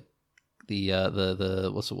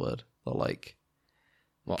what's the word?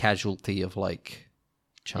 The casualty of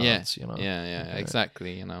chance, Yeah,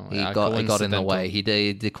 exactly. He got in the way. He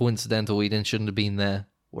did the coincidental. He shouldn't have been there.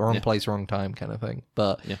 Wrong place, wrong time, kind of thing.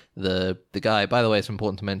 But the guy. By the way, it's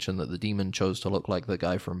important to mention that the demon chose to look like the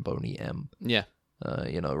guy from Boney M. Yeah.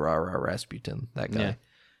 Rara Rasputin, that guy.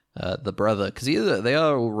 the brother, because they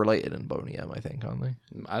are all related in Boney M, I think, aren't they?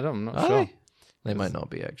 I'm not sure. They might not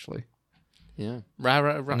be, actually. Yeah.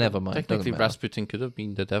 Never mind. Technically, Rasputin could have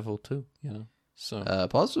been the devil too, So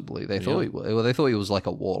possibly they thought they thought he was like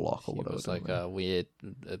a warlock or whatever. He was like a weird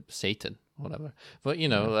Satan, whatever. But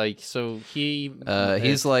like so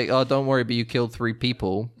he's like, oh, don't worry, but you killed 3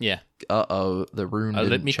 people. Yeah. The rune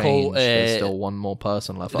didn't change. There's still one more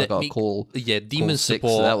person left. I got to call. Yeah, demon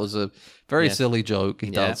support. So that was a very silly joke. He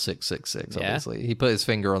dialed 666. Obviously, he put his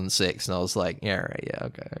finger on 6, and I was like, yeah, right, yeah,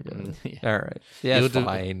 okay, all right, yeah,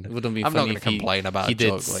 fine. It wouldn't be I'm funny not going to complain about. He a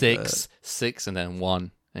joke did 6, 6, and then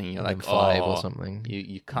 1. And you're like 5 or something.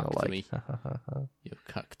 You cucked me. You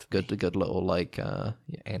cucked. Good little like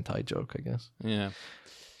anti joke, I guess. Yeah.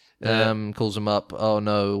 Calls him up. Oh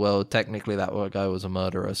no, well technically that guy was a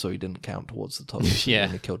murderer, so he didn't count towards the total. He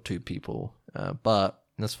only killed 2 people. But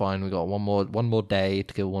that's fine. We got one more day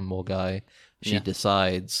to kill one more guy. She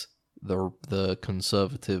decides the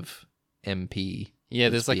conservative MP. Yeah,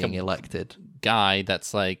 there's like being elected guy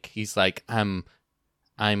that's like he's like I'm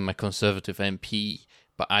a conservative MP.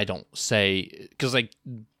 But I don't say, because like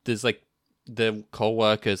there's like the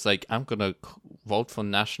co-workers like I'm gonna vote for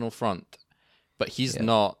National Front, but he's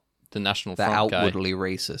not the National Front guy. Outwardly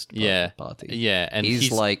racist party. Yeah, and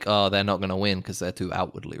he's like, oh, they're not gonna win because they're too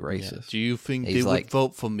outwardly racist. Yeah. Do you think they would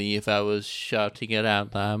vote for me if I was shouting it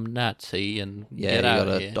out, I'm Nazi and get out you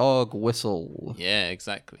got a dog whistle. Yeah,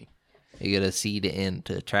 exactly. You gotta seed it in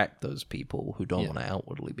to attract those people who don't want to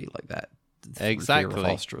outwardly be like that. Exactly.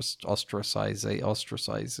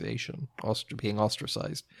 Ostracization, being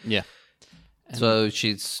ostracized. Yeah. So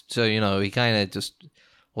he kind of just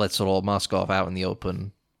lets it all mask off out in the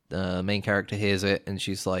open. The main character hears it, and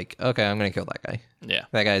she's like, "Okay, I'm gonna kill that guy. Yeah,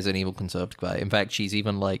 that guy's an evil conservative guy." In fact, she's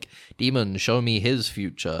even like, "Demon, show me his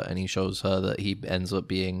future," and he shows her that he ends up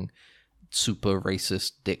being super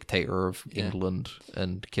racist dictator of England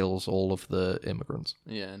and kills all of the immigrants.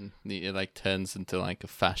 Yeah, and it like turns into like a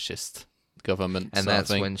fascist government, and that's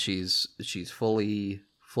when she's fully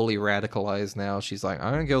radicalized now. She's like,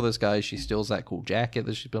 I'm gonna kill this guy. She steals that cool jacket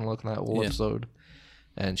that she's been looking at all episode,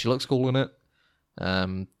 and she looks cool in it.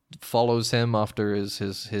 Follows him after his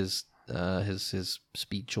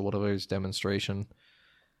speech or whatever, his demonstration.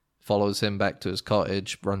 Follows him back to his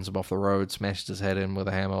cottage, runs him off the road, smashes his head in with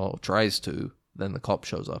a hammer, or tries to. Then the cop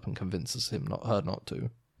shows up and convinces her not to.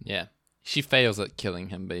 Yeah. She fails at killing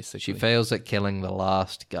him, basically. She fails at killing the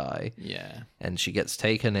last guy. Yeah. And she gets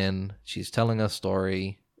taken in. She's telling her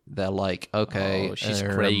story. They're like, okay. Oh, she's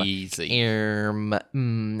crazy.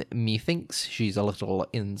 Methinks she's a little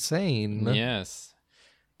insane. Yes.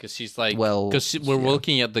 Because she's like, because we're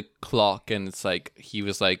looking at the clock and it's like, he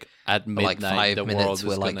was like, at midnight, like 5 minutes,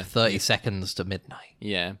 we're like 30 gonna... seconds to midnight.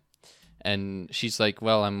 Yeah. And she's like,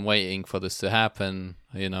 well, I'm waiting for this to happen.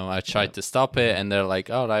 I tried to stop it, and they're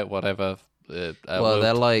like, all right, whatever.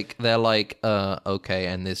 They're like, okay,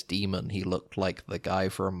 and this demon, he looked like the guy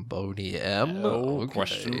from Boney M. Okay.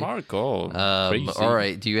 Question mark. Crazy. All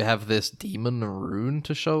right, do you have this demon rune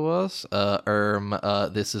to show us?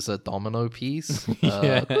 This is a domino piece.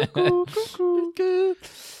 Cuckoo.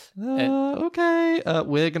 Okay,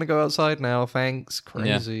 we're gonna go outside now. Thanks.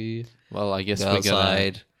 Crazy. Yeah. Well, I guess we're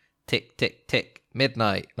outside. Tick, tick, tick.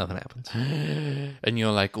 Midnight. Nothing happens. And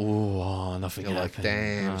you're like, oh, nothing happened. Like,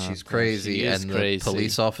 damn, she's crazy. And the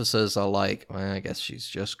police officers are like, well, I guess she's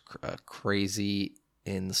just a crazy,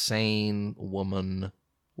 insane woman.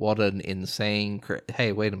 What an insane...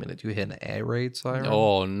 Hey, wait a minute. Do you hear an air raid siren?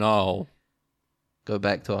 Oh, no. Go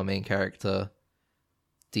back to our main character.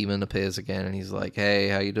 Demon appears again, and he's like, hey,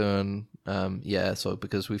 how you doing? Yeah, so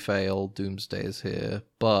because we failed, Doomsday is here,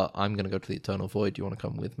 but I'm going to go to the Eternal Void. Do you want to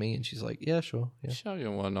come with me? And she's like, yeah, sure. Yeah.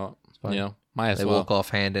 Sure, why not? Might as well. They walk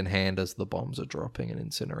off hand in hand as the bombs are dropping and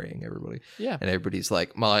incinerating everybody. Yeah. And everybody's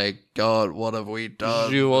like, my God, what have we done?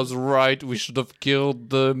 She was right. We should have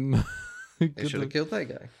killed them. They should have killed that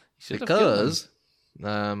guy. Because,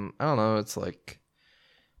 I don't know, it's like,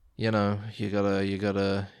 you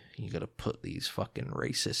gotta put these fucking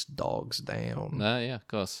racist dogs down. Yeah, of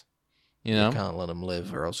course. You can't let them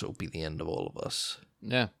live, or else it'll be the end of all of us.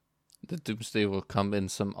 Yeah, the Doomsday will come in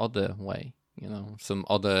some other way, some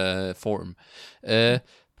other form. But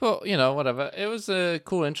whatever. It was a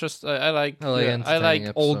cool interest. I like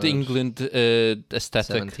old England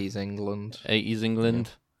aesthetic. 70s England, 80s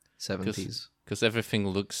England, 70s. Because everything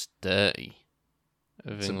looks dirty.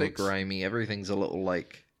 It's a bit grimy. Everything's a little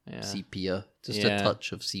like sepia, just a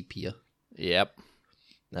touch of sepia. Yep.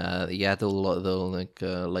 You had a lot of the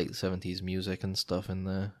late 70s music and stuff in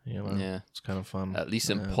there. Yeah, it's kind of fun. At least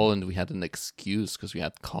in Poland, we had an excuse because we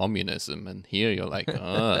had communism, and here you're like,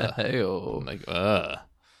 hey-oh.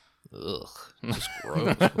 Ugh. Just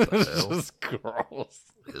gross. What the hell? Just gross.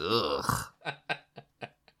 Ugh.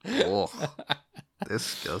 Ugh.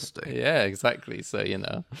 Disgusting. Yeah, exactly. So,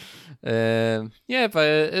 yeah, but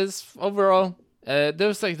it's overall,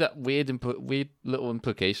 there's like that weird little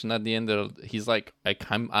implication at the end that he's like,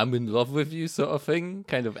 I'm in love with you sort of thing.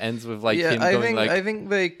 Kind of ends with like him going I think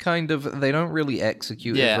they don't really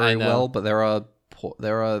execute it very well, but there are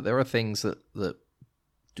things that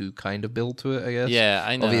do kind of build to it, I guess. Yeah,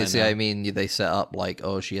 I know. Obviously, I mean, they set up like,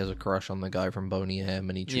 oh, she has a crush on the guy from Boney M,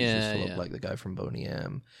 and he chooses to look like the guy from Boney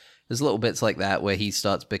M. There's little bits like that where she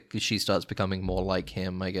starts becoming more like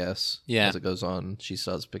him, I guess. Yeah. As it goes on, she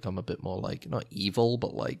starts to become a bit more like, not evil,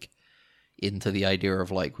 but like into the idea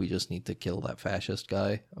of like, we just need to kill that fascist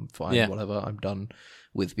guy. I'm fine, whatever. I'm done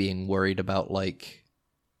with being worried about like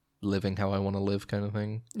living how I want to live kind of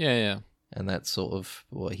thing. Yeah, yeah. And that's sort of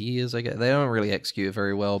what he is, I guess. They don't really execute it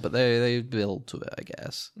very well, but they build to it, I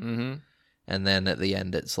guess. Mm-hmm. And then at the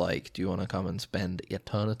end, it's like, do you want to come and spend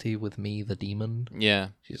eternity with me, the demon? Yeah.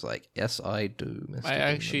 She's like, yes, I do, Mr. I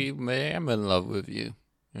actually am in love with you,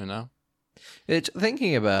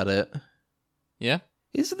 Thinking about it. Yeah?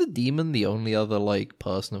 Is the demon the only other, like,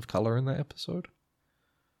 person of color in that episode? I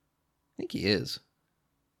think he is.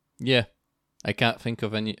 Yeah. I can't think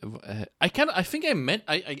of any. I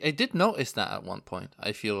did notice that at one point.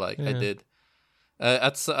 I feel like I did.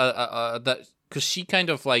 That because she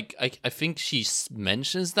kind of like I think she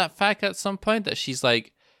mentions that fact at some point that she's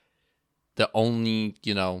like the only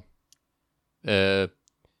person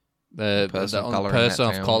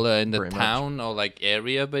of color in the town or like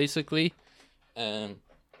area basically. Because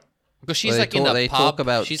she's like in a pub. They talk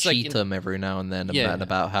about she's Cheatham like every now and then, and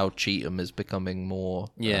about how Cheatham is becoming more.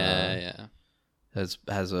 Has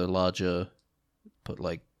a larger,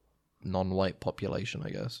 non-white population, I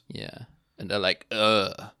guess. Yeah, and they're like,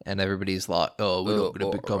 and everybody's like, oh, we're not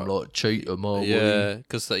going to become like Cheatham, are we? Yeah,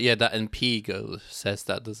 because that NP says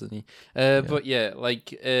that, doesn't he? But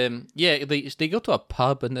they go to a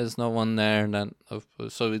pub and there's no one there, and then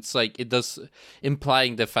so it's like it does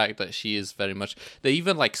implying the fact that she is very much. They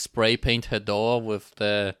even like spray paint her door with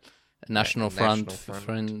the National Front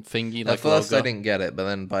thingy. At first, I didn't get it, but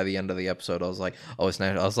then by the end of the episode, I was like, "Oh, it's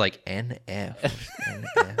National." I was like, "NF,"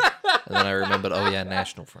 NF. And then I remembered, "Oh yeah,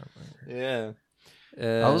 National Front." Yeah.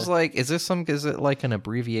 I was like, "Is it like an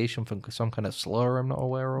abbreviation for some kind of slur I'm not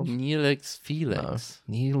aware of?" Neelix Felix.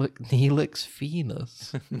 No. Neelix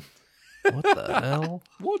Venus. What the hell?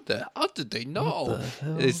 How did they know?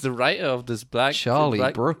 It's the writer of this black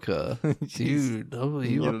Charlie Brooker. Dude,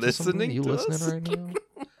 you listening? You listening right now?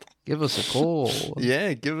 Give us a call.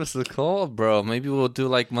 Yeah, give us a call, bro. Maybe we'll do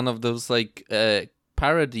like one of those like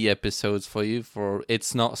parody episodes for you for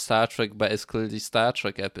it's not Star Trek, but it's clearly Star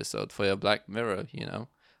Trek episode for your Black Mirror,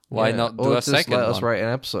 Why not do a second one? Let us write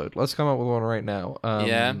an episode. Let's come up with one right now.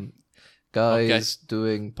 Guys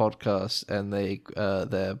doing podcasts and they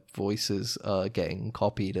their voices are getting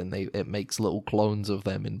copied and it makes little clones of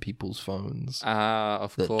them in people's phones.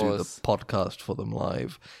 Of course. That do the podcast for them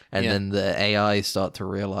live. And then the AI start to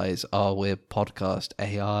realize, oh, we're podcast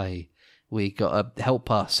AI. We gotta help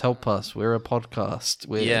us. We're a podcast.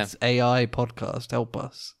 It's AI podcast. Help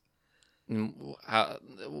us. And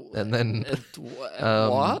then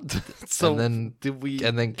what? So and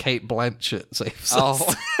then Kate Blanchett saves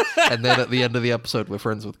us. And then at the end of the episode, we're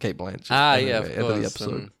friends with Kate Blanchett. Of course. End of the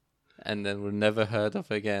episode. And then we're never heard of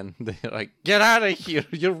again. They're like, get out of here!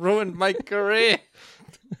 You ruined my career.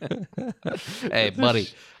 Hey, buddy,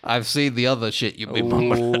 I've seen the other shit you've been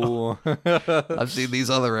bumming about. I've seen these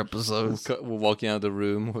other episodes. We're walking out of the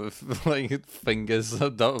room with like fingers,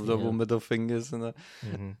 double middle fingers, and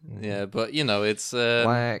yeah. But it's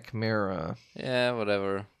Black Mirror. Yeah,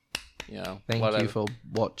 whatever. Thank you for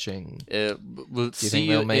watching. We'll Do you think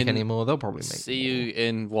they'll make any more? They'll probably make. See you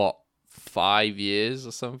in what 5 years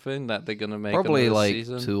or something that they're gonna make. Probably like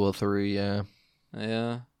season? 2 or 3. Yeah.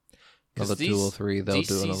 Yeah. Another 2 or 3, they'll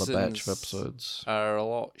do another batch of episodes. Are a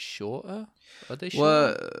lot shorter? Are they shorter?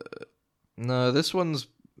 Well, no, this one's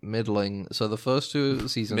middling. So the first 2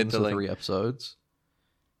 seasons are 3 episodes.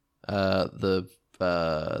 The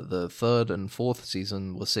 3rd and 4th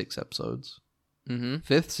season were 6 episodes.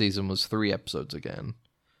 Mm-hmm. 5th season was 3 episodes again.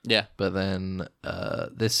 Yeah. But then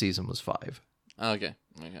this season was 5. Okay.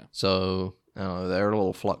 So they're a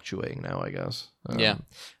little fluctuating now, I guess. Yeah.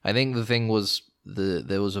 I think the thing was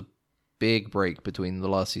there was a big break between the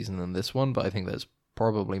last season and this one, but I think that's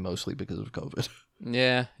probably mostly because of COVID.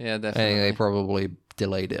 Yeah, definitely. I think they probably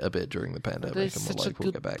delayed it a bit during the pandemic, and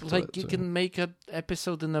we'll get back to it. You can make an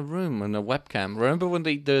episode in a room on a webcam. Remember when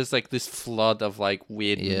there's like this flood of like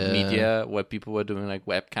weird media where people were doing like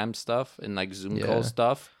webcam stuff and like Zoom call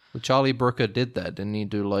stuff? Well, Charlie Brooker did that, didn't he?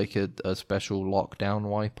 Do like a special lockdown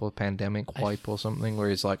wipe or pandemic wipe or something, where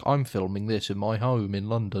he's like, "I'm filming this in my home in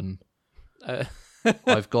London.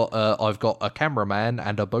 I've got a cameraman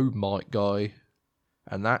and a boom mic guy,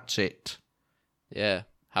 and that's it." Yeah.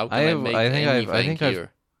 How can I make anything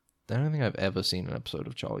here? I don't think I've ever seen an episode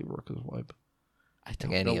of Charlie Brooker's wipe. I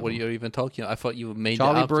don't know what you're even talking about. I thought you made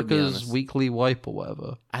Charlie it up, Brooker's weekly wipe or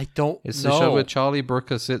whatever. I don't know. It's the show where Charlie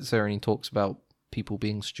Brooker sits there and he talks about people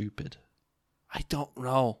being stupid. I don't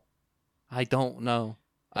know.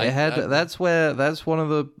 That's one of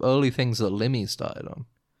the early things that Lemmy started on.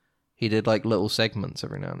 He did like little segments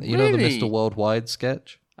every now and then. You know the Mr. Worldwide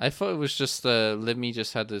sketch? I thought it was just Lemmy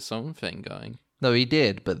just had his own thing going. No, he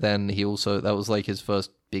did, but then he also, that was like his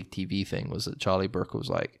first big TV thing, was that Charlie Brooker was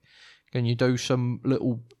like, "Can you do some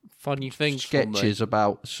little funny things sketches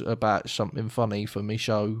about something funny for me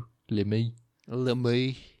show, Lemmy?"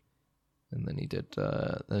 And then he did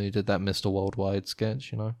that Mr. Worldwide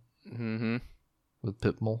sketch, you know, with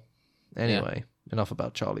Pitbull. Anyway, enough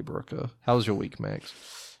about Charlie Brooker. How was your week,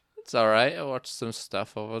 Max? It's all right. I watched some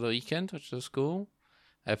stuff over the weekend, which was cool.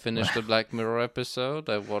 I finished the Black Mirror episode.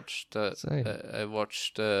 I watched.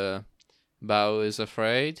 Beau is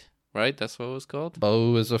Afraid. Right, that's what it was called.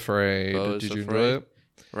 Beau is Afraid. Did you enjoy it?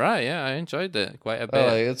 Right, yeah, I enjoyed it quite a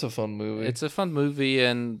bit. It's a fun movie. It's a fun movie,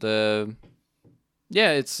 and it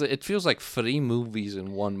feels like 3 movies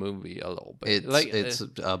in one movie a little bit. It's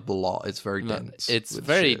a lot. It's very dense. It's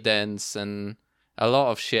very dense, and a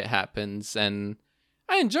lot of shit happens, and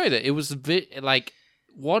I enjoyed it. It was a bit like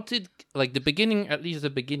the beginning, at least the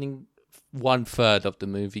beginning 1/3 of the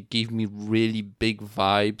movie gave me really big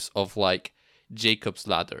vibes of like Jacob's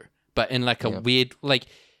Ladder, but in like a weird, like,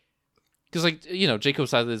 because like, you know,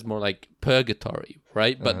 Jacob's Ladder is more like purgatory,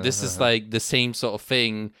 right? But this is like the same sort of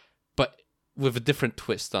thing, but with a different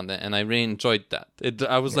twist on it, and I really enjoyed that.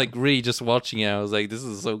 I was like really just watching it. I was like, this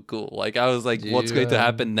is so cool. Like I was like, what's going to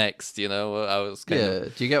happen next? You know, I was kind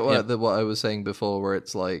of. Do you get what I was saying before, where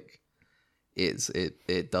it's like,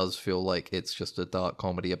 it does feel like it's just a dark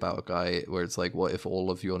comedy about a guy where it's like, what if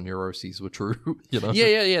all of your neuroses were true? You know?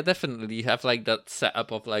 Yeah, definitely. You have like that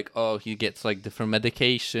setup of like, oh, he gets like different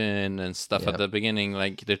medication and stuff at the beginning,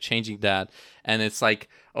 like they're changing that, and it's like,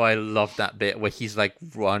 oh, I love that bit where he's like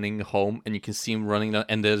running home and you can see him running down,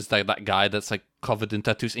 and there's like that guy that's like covered in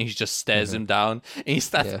tattoos, and he just stares him down, and he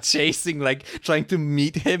starts chasing, like trying to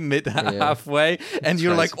meet him halfway, and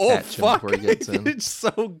you're like, oh fuck, it's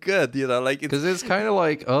so good, you know, like, because it's kind of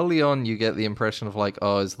like early on you get the impression of like,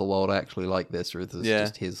 oh, is the world actually like this, or is this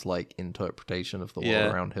just his like interpretation of the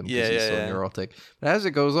world around him because he's so neurotic? But as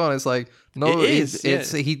it goes on, it's like, no,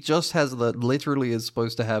 he just has literally is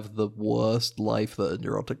supposed to have the worst life that a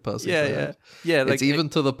neurotic person can have. Like, it's even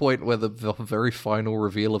to the point where the very final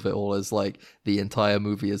reveal of it all is like the entire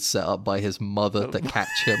movie is set up by his mother to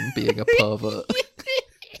catch him being a pervert.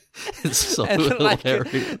 It's so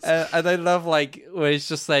hilarious. And I love like where it's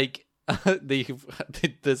just like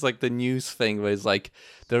there's like the news thing where it's like,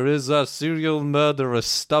 there is a serial murderer,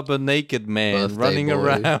 stubborn naked man running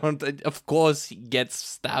around. And of course he gets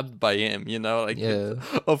stabbed by him, you know, like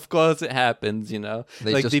of course it happens, you know.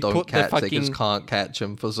 They just can't catch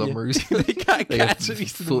him for some reason. They can't catch him.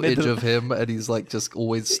 Footage of him and he's like just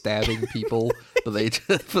always stabbing people, but they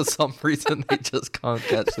just, for some reason they just can't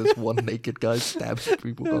catch this one naked guy stabbing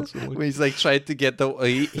people constantly. When he's like trying to get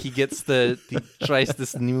he tries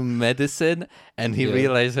this new medicine, and he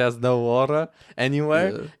realizes he has no water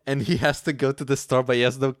anywhere. And he has to go to the store, but he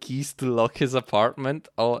has no keys to lock his apartment.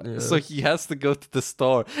 So he has to go to the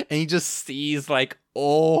store, and he just sees like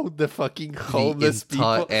all the fucking homeless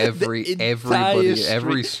people.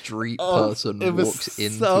 Every street person walks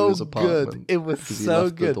into his apartment. It was so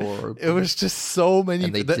good. It was just so many.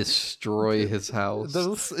 And they destroy his house.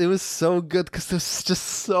 It was so good because there's just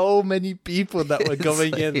so many people that were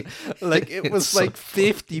going in. Like it was like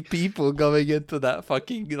 50 people going into that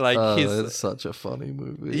fucking like. It's such a funny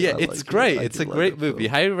movie. Yeah, it's great. It's a great movie.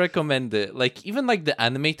 Highly recommend it. Like even like the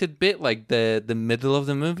animated bit, like the middle of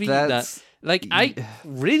the movie. Like I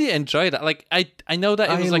really enjoyed that. Like I know that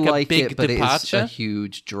it was like a big departure. It's a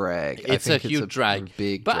huge drag. It's a huge drag.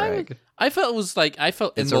 Big drag. I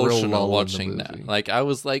felt emotional watching that. Like I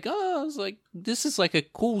was like, this is like a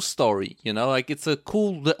cool story, you know. Like it's a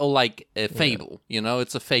cool little like fable, you know.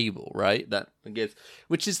 It's a fable, right? That gets,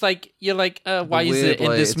 which is like you're like, why is it in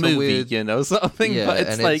this movie, you know, something? Yeah, but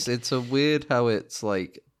it's and like it's a weird how it's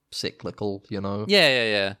like cyclical, you know.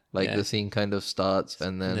 Yeah. Like the scene kind of starts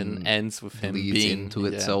and then ends with him leads being into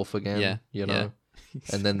itself again. You know.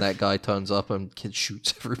 And then that guy turns up and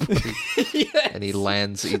shoots everybody. And he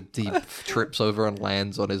lands, he trips over and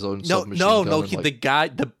lands on his own submachine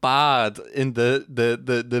gun. The bard in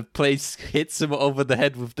the place hits him over the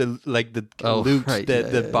head with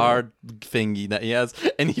the bard thingy that he has,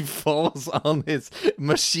 and he falls on his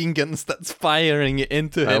machine gun, starts firing it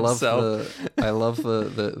into himself. I love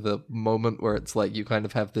the moment where it's like you kind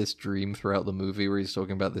of have this dream throughout the movie where he's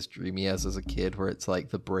talking about this dream he has as a kid where it's like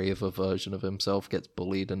the braver version of himself gets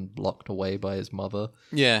bullied and locked away by his mother.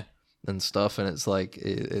 Yeah. And stuff, and it's like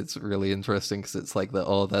it's really interesting because it's like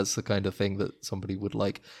that's the kind of thing that somebody would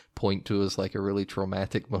like point to as like a really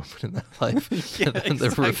traumatic moment in their life. And then the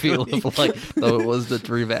reveal of like, though it was the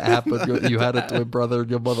dream, it happened. You had a twin brother and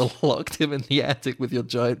your mother locked him in the attic with your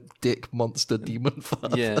giant dick monster demon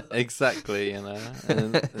father. Yeah, exactly.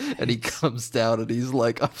 And he comes down and he's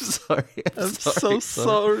like, I'm sorry, I'm so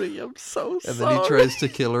sorry. And then he tries to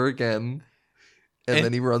kill her again. And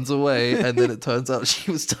then he runs away, and then it turns out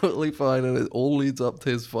she was totally fine, and it all leads up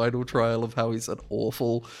to his final trial of how he's an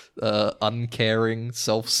awful, uncaring,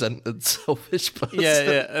 self-centered, selfish person.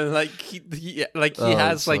 Yeah, and he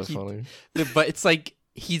has like, funny. But it's like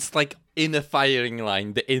he's like in a firing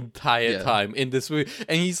line the entire time in this movie,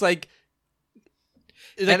 and he's like.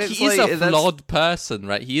 He is a flawed person,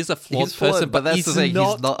 right? He is a flawed person, but that's the thing.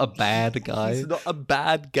 He's not a bad guy. He's not a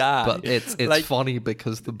bad guy. But it's like, funny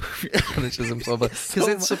because the movie punishes himself because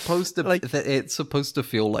it's supposed to it's supposed to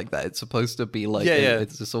feel like that. It's supposed to be like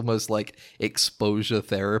it's just almost like exposure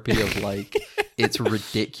therapy of like it's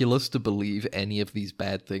ridiculous to believe any of these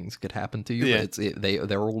bad things could happen to you. Yeah. But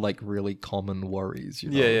they're all like really common worries.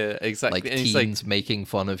 You know? Yeah, exactly. Like teens making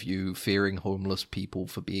fun of you, fearing homeless people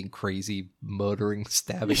for being crazy, murdering,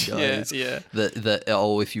 stabbing guys. Yeah. That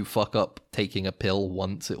if you fuck up taking a pill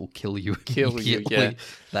once, it will kill you. Yeah.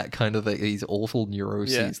 That kind of thing. These awful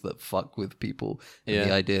neuroses that fuck with people. And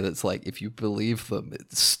the idea that's like if you believe them,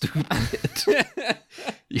 it's stupid.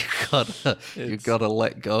 you gotta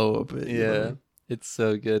let go of it. Yeah. You know? It's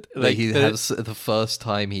so good. Like he has the first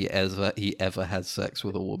time he ever has sex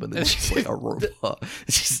with a woman, and she's like a robot.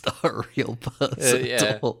 She's not a real person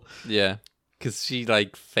at all. Yeah, because she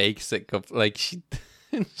like fakes it. Like she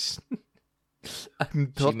makes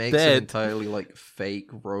an entirely like fake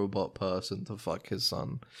robot person to fuck his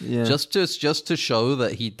son. Yeah, just to show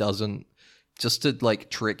that he doesn't. Just to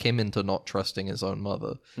like trick him into not trusting his own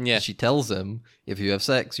mother. Yeah. She tells him, if you have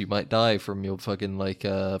sex, you might die from your fucking like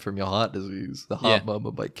from your heart disease. The heart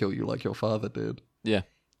murmur might kill you like your father did. Yeah.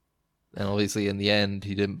 And obviously, in the end,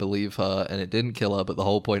 he didn't believe her, and it didn't kill her. But the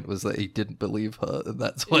whole point was that he didn't believe her, and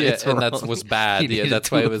that's why it's wrong. And that was bad.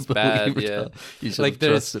 That's why it was bad. Yeah, you should have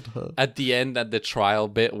trusted her. At the end, at the trial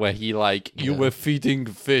bit, where he like, you were feeding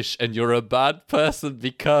fish, and you're a bad person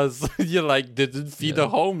because you like didn't feed a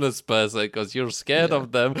homeless person because you're scared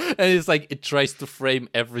of them. And it's like it tries to frame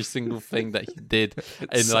every single thing that he did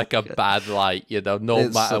in like a bad light. You know, no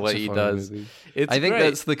matter what he does. I think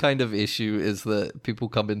that's the kind of issue is that people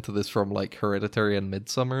come into this from like Hereditary and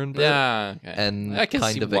Midsommar and I can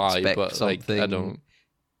kind see of why, expect but, something like, I don't...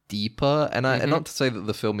 deeper. And and not to say that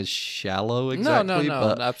the film is shallow exactly,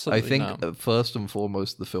 but absolutely I think first and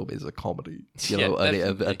foremost the film is a comedy. You know,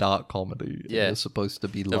 a dark comedy. Yeah, you're supposed to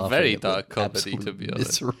be laughing. A very dark comedy, to be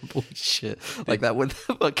honest. Miserable shit like that when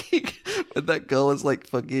that girl is like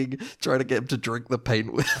fucking trying to get him to drink the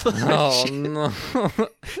paint with her. Oh no!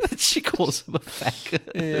 She calls him a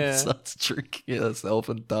faggot and starts drinking it herself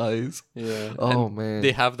and dies. Yeah. Oh and man.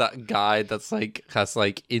 They have that guy that's like has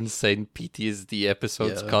like insane PTSD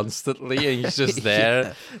episodes constantly, and he's just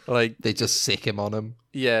there. Like they just sick him on him.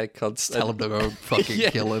 Yeah, tell him to go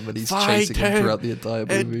fucking kill him, and he's chasing him throughout the entire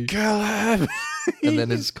movie. Kill him. And then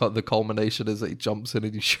the culmination is that he jumps in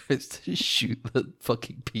and he tries to shoot the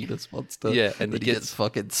fucking penis monster. Yeah, and he gets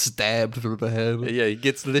fucking stabbed through the head. Yeah, he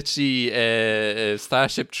gets literally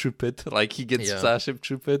Starship Trooped. Like he gets Starship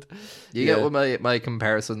Trooped. You get what my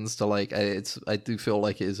comparisons to like I do feel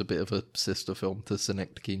like it is a bit of a sister film to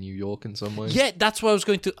Synecdoche, New York in some ways. Yeah, that's what I was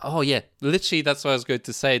going to. Oh yeah, literally that's what I was going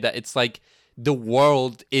to say. That it's like. The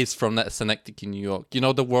world is from that Synecdoche, New York. You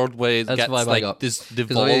know, the world where it gets like this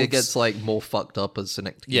devolves. It gets like more fucked up as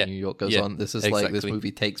Synecdoche, New York goes on. This is like this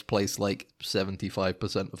movie takes place like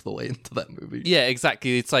 75% of the way into that movie. Yeah,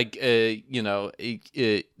 exactly. It's like you know,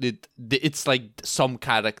 it's like some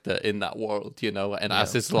character in that world, you know, and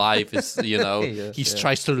as his life is, you know, he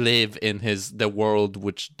tries to live in the world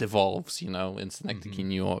which devolves, you know, in Synecdoche,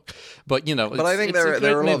 New York. But you know, but I think there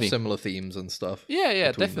are a lot of similar themes and stuff.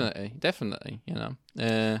 Yeah, definitely. You know,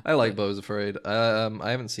 I like Beau is Afraid. I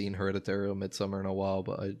haven't seen Hereditary or Midsommar in a while,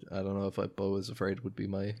 but I don't know if Beau is Afraid would be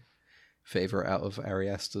my favorite out of Ari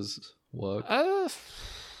Aster's work? I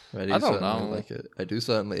don't know. Like it. I do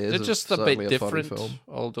certainly. It's just a bit different.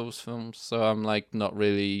 All those films, so I'm like not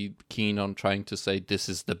really keen on trying to say this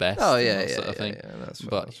is the best. Oh yeah, sort of thing. That's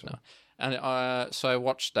but that's and so I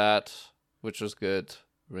watched that, which was good.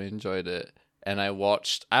 Really enjoyed it, and I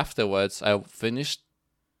watched afterwards. I finished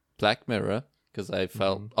Black Mirror because I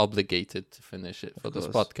felt obligated to finish it for this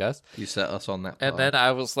podcast. You set us on that. And then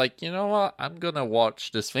I was like, you know what? I'm gonna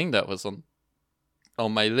watch this thing that was on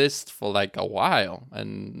my list for like a while,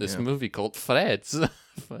 and this movie called Freds,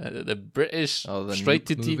 the British straight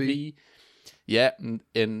to TV. Yeah, in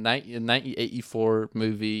 1984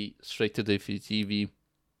 movie, straight to TV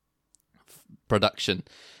production,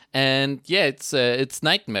 and yeah, it's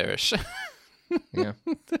nightmarish. Yeah,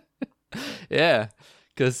 yeah,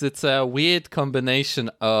 because it's a weird combination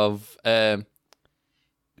of kind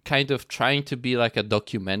of trying to be like a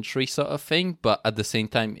documentary sort of thing, but at the same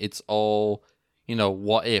time, it's all,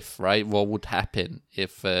 what if, right? What would happen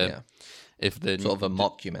if the sort of a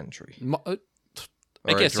mockumentary,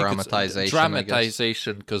 I guess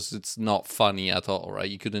dramatization, because it's not funny at all, right?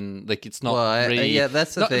 You couldn't it's not. Well, really, yeah,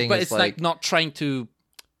 that's the thing. But it's like not trying to.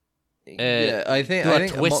 I think a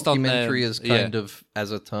mockumentary is kind of,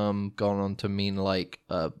 as a term, gone on to mean like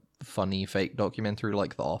a funny fake documentary,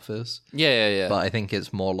 like The Office. Yeah. But I think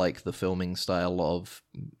it's more like the filming style of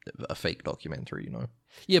a fake documentary,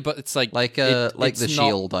 Yeah, but it's like The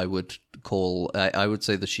Shield. I would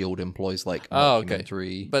say The Shield employs like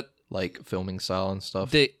mockumentary, but like filming style and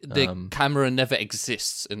stuff. The camera never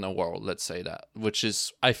exists in the world. Let's say that, which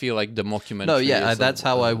is I feel like the mockumentary. No, yeah, that's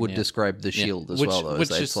how I would describe The Shield as well. Though,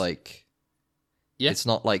 which is like. Yeah. It's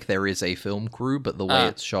not like there is a film crew, but the way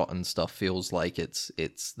it's shot and stuff feels like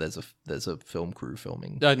there's a film crew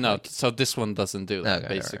filming. No, so this one doesn't do that.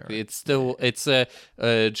 Okay, basically, right. It's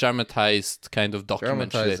a dramatized kind of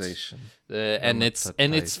documentary, and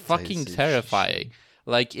it's fucking terrifying.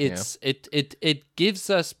 Like it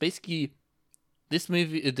gives us basically this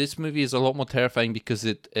movie is a lot more terrifying because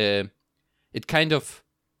it kind of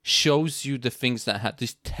shows you the things that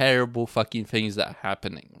these terrible fucking things that are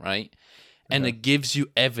happening, right? And it gives you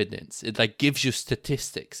evidence. It like gives you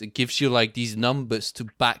statistics. It gives you like these numbers to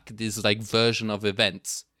back this like version of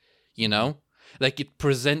events, Like it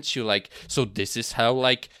presents you like, so this is how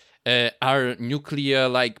like our nuclear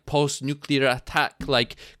like post-nuclear attack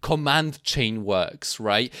like command chain works,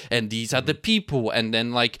 right? And these are the people, and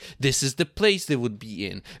then like this is the place they would be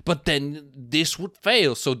in. But then this would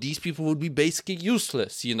fail, so these people would be basically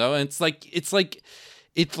useless, And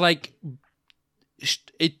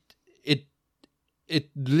it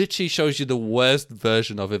literally shows you the worst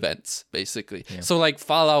version of events, basically. Yeah. So like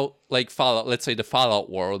Fallout, let's say the Fallout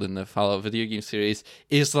world in the Fallout video game series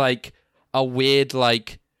is like a weird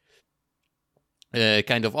kind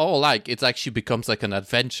of it actually becomes like an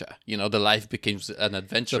adventure. The life becomes an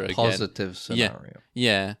adventure again. Positive scenario.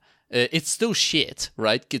 Yeah. It's still shit,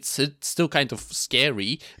 right? It's still kind of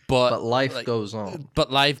scary, but life goes on. But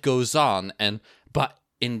life goes on, but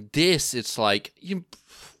in this, it's like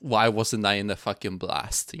why wasn't I in the fucking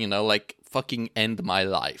blast? Like fucking end my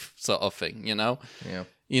life sort of thing, Yeah.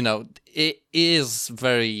 It is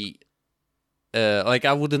very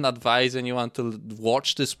I wouldn't advise anyone to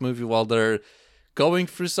watch this movie while they're going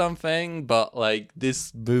through something, but like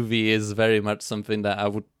this movie is very much something that I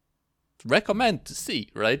would recommend to see,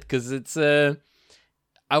 right? Because it's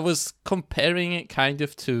I was comparing it kind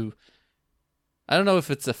of to, I don't know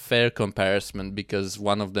if it's a fair comparison because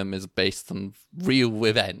one of them is based on real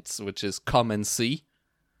events, which is Come and See.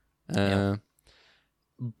 But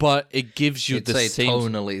it gives you the same...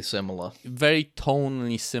 tonally similar. Very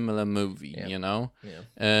tonally similar movie,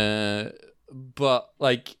 Yeah. But,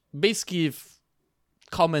 like, basically, if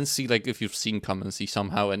Come and See, like, if you've seen Come and See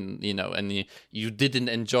somehow and, and you didn't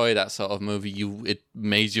enjoy that sort of movie, it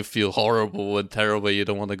made you feel horrible and terrible, you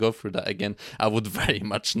don't want to go through that again, I would very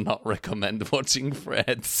much not recommend watching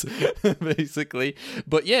Freds, basically.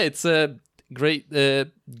 But yeah, it's a great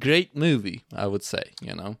movie, I would say,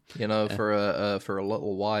 for a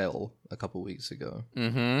little while, a couple weeks ago,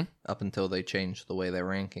 up until they changed the way their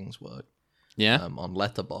rankings work, on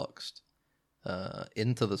Letterboxd,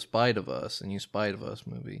 Into the Spider-Verse, a new Spider-Verse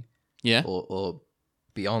movie, or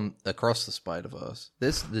Beyond, Across the Spider-Verse.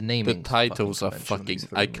 The naming, the titles are fucking.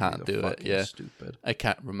 I can't do it. Yeah, stupid. I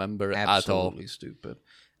can't remember it at all. Absolutely stupid.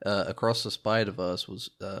 Across the Spider-Verse was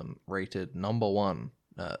rated number 1,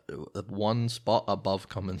 one spot above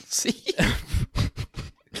Come and See.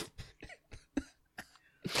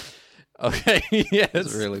 Okay, yes,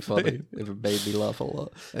 it's really funny. It made me laugh a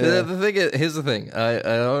lot. The thing is, here's the thing.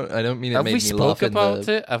 I don't mean it made me laugh.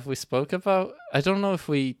 Have we spoke about? I don't know if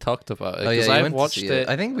we talked about it. Oh yeah, I watched it.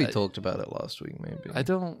 I think we talked about it last week. Maybe. I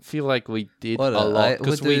don't feel like we did a lot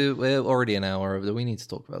because we're already an hour over. We need to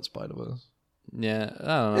talk about Spider-Verse. Yeah, I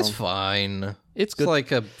don't know. It's fine. It's good. Like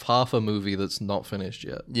half a movie that's not finished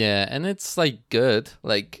yet. Yeah, and it's like good.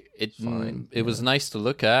 Like it was nice to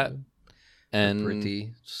look at. And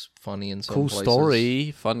pretty funny in some places. Cool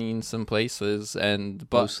story, funny in some places,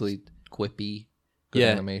 but mostly quippy, good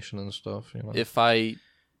animation and stuff. You know,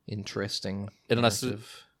 interesting,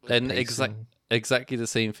 and exactly the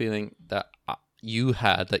same feeling that you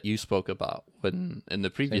had that you spoke about when in the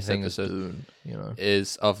previous episode, Dune, you know,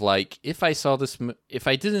 is of like if I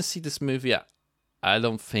didn't see this movie, I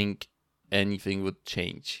don't think anything would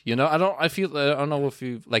change, you know. I don't know if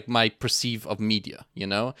you like my perceive of media, you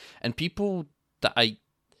know, and people that I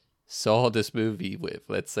saw this movie with,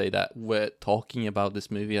 let's say, that were talking about this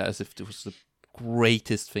movie as if it was the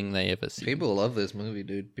greatest thing they ever seen. People love this movie,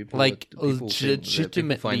 dude. People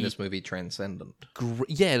legitimately find this movie transcendent.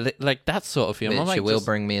 Like that sort of film. It will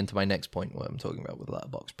bring me into my next point, what I'm talking about with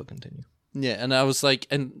Letterboxd, but continue. Yeah, and I was like,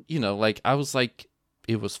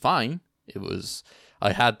 it was fine.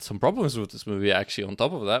 I had some problems with this movie, actually, on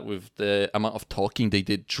top of that, with the amount of talking they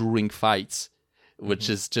did during fights, which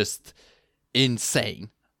is just insane.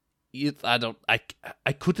 I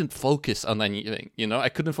couldn't focus on anything, you know? I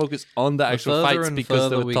couldn't focus on the actual fights because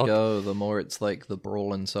they were talking. The further we go, the more it's like the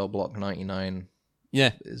brawl in Cell Block 99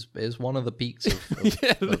 is one of the peaks of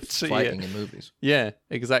fighting in movies. Yeah,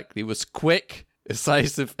 exactly. It was quick,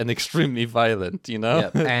 decisive, and extremely violent, you know?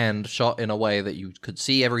 Yeah, and shot in a way that you could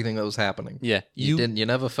see everything that was happening. Yeah. You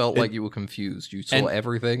never felt like you were confused. You saw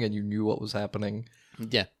everything and you knew what was happening.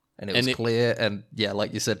 Yeah. And it was clear and,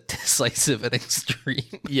 like you said, decisive and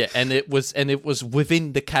extreme. Yeah, and it was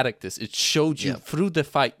within the characters. It showed you through the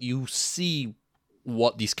fight, you see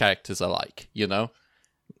what these characters are like, you know?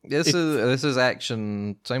 This is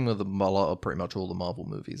action, same with pretty much all the Marvel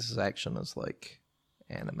movies. This is action as like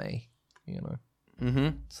anime, you know? Mm-hmm.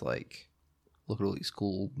 It's like, look at all these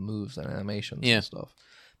cool moves and animations and stuff.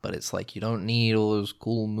 But it's like, you don't need all those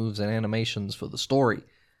cool moves and animations for the story.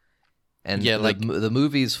 And the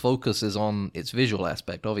movie's focus is on its visual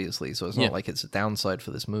aspect, obviously. So it's not like it's a downside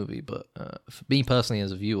for this movie. But for me personally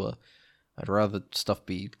as a viewer, I'd rather stuff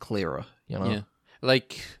be clearer, you know? Yeah.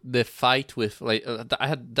 Like the fight with,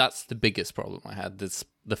 that's the biggest problem I had.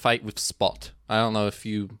 The fight with Spot. I don't know if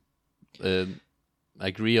you...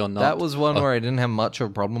 agree or not. That was one where I didn't have much of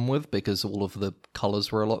a problem with because all of the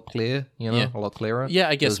colors were a lot clear, you know, a lot clearer. Yeah,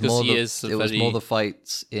 I guess because it was more the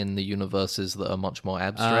fights in the universes that are much more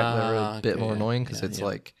abstract that are a bit more annoying because it's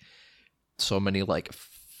like so many like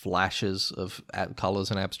flashes of colors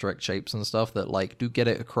and abstract shapes and stuff that like do get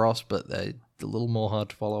it across, but they're a little more hard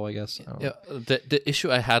to follow, I guess. The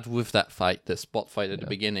issue I had with that fight, the Spot fight at the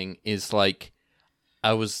beginning, is like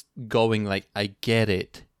I was going like, I get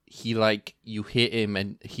it. He like, you hit him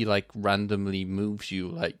and he like randomly moves you,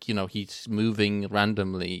 like, you know, he's moving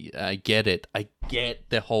randomly. I get it. I get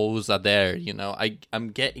the holes are there, you know. I'm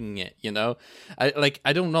getting it, you know. I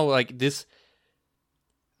don't know, like this.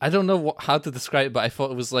 I don't know how to describe it, but I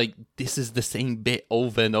thought it was like, this is the same bit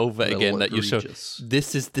over and over again that you show.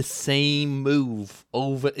 This is the same move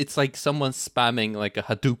over. It's like someone spamming like a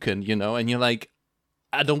Hadouken, you know, and you're like,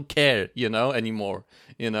 I don't care, you know, anymore.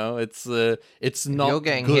 You know, it's not. If you're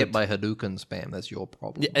getting hit by Hadouken spam, that's your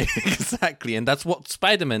problem. Yeah, exactly, and that's what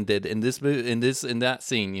Spider-Man did in this movie, in that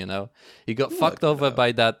scene. You know, he got fucked over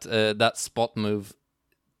by that Spot move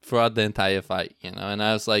throughout the entire fight. You know, and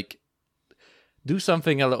I was like, do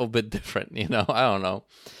something a little bit different. You know, I don't know.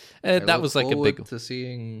 That was like a big to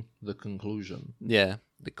seeing the conclusion. Yeah,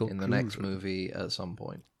 in the next movie at some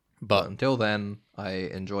point. But until then, I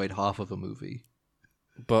enjoyed half of a movie.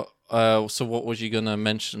 But so what was you gonna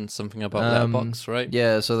mention? Something about Letterboxd, right?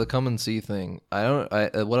 Yeah. So the come and see thing. What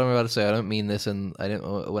I'm about to say, I don't mean this in. I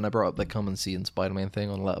didn't. When I brought up the come and see and Spider-Man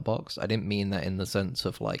thing on Letterboxd, I didn't mean that in the sense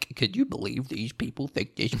of like, could you believe these people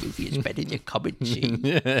think this movie is better than come and see?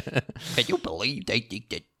 Can you believe they think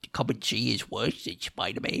that come and see is worse than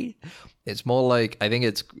Spider-Man? It's more like, I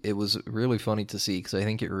think it was really funny to see because I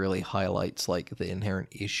think it really highlights like the inherent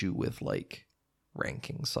issue with like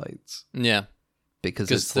ranking sites. Yeah.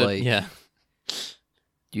 Because it's like,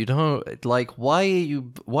 you don't like, why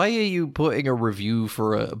are you putting a review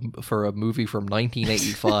for a movie from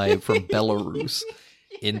 1985 from Belarus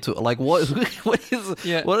into like what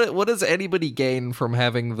what does anybody gain from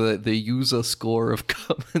having the user score of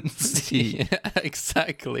come and see? Yeah,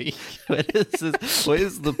 exactly. What is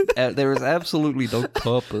there is absolutely no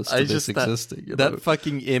purpose to this existing. That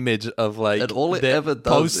fucking image of like and all it the ever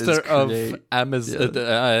does poster is create,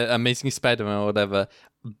 of Amazing Spider-Man or whatever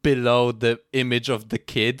below the image of the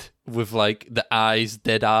kid with like the eyes,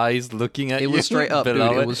 dead eyes looking at you. It was straight up, dude.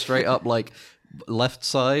 It was straight up like left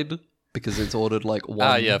side because it's ordered like one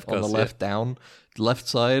on the left down. Left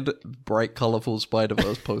side, bright, colorful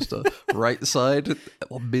Spider-Verse poster. Right side,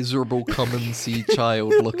 a miserable come and see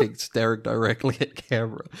child staring directly at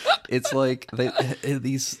camera. It's like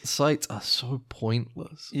these sites are so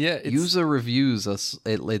pointless. Yeah, user reviews are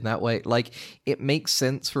in that way. Like it makes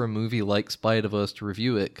sense for a movie like Spider-Verse to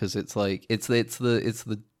review it because it's like it's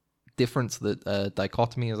the difference, that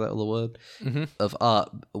dichotomy, is that the word, of art,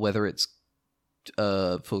 whether it's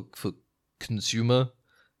for consumer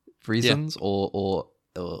reasons or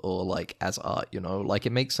like as art, like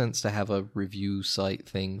it makes sense to have a review site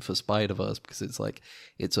thing for Spider-Verse because it's like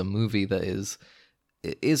it's a movie that is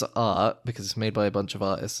art because it's made by a bunch of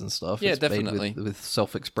artists and stuff. Yeah, it's definitely made with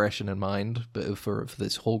self-expression in mind, but for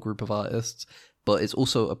this whole group of artists. But it's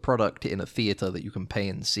also a product in a theater that you can pay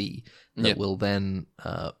and see that will then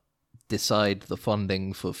decide the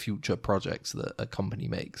funding for future projects that a company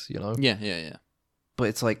makes. Yeah. But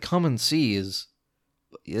it's like come and see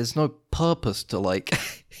there's no purpose to like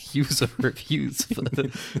user reviews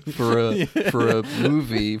for a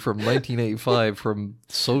movie from 1985 from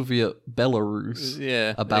Soviet Belarus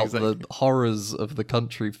about the horrors of the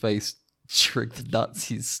country faced during the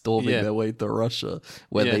Nazis storming their way to Russia,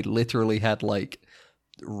 where they literally had like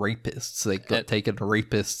rapists. They got taken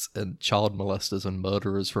rapists and child molesters and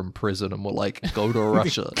murderers from prison and were like, go to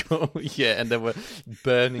Russia. And they were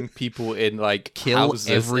burning people in like kill houses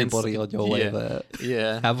everybody on your way there.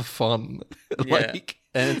 Yeah. Have fun. Like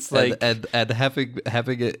and it's like and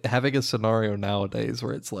having a scenario nowadays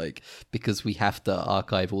where it's like, because we have to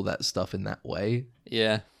archive all that stuff in that way.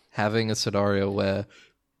 Yeah. Having a scenario where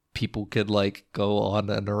people could like go on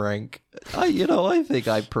and rank. I think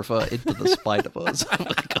I prefer Into the Spider-Verse.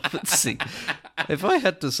 Come and See. If I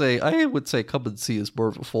had to say, I would say Come and See is more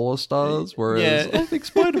of a 4 stars, whereas I think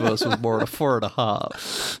Spider-Verse was more of a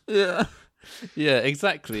 4.5. Yeah,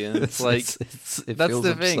 exactly. And it's like that's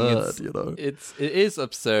the thing. Absurd, it is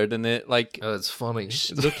absurd, and it like it's funny.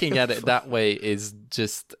 Looking at it that way is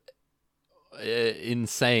just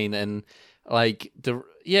insane, and like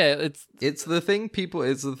it's the thing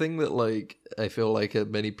that like I feel like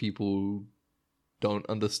many people don't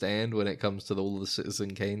understand when it comes to all the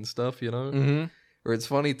Citizen Kane stuff, Or it's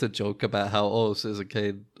funny to joke about how Citizen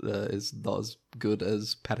Kane is not as good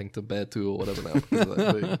as Paddington Bear 2 or whatever now. But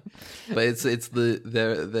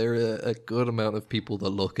there are a good amount of people that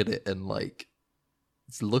look at it and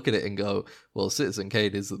go, well, Citizen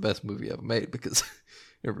Kane is the best movie ever made because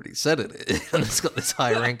everybody said it, and it's got this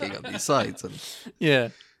high ranking on these sites, and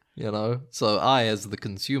so I, as the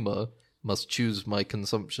consumer, must choose my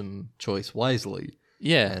consumption choice wisely.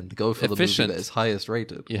 Yeah, and go for the movie that is highest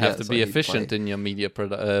rated. You have to be efficient in your media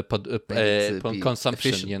consumption.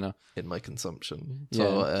 In my consumption,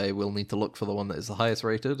 so I will need to look for the one that is the highest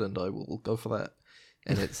rated, and I will go for that.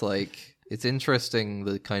 And it's like it's interesting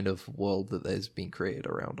the kind of world that has been created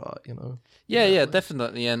around art. Yeah,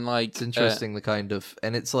 definitely, and like it's interesting the kind of,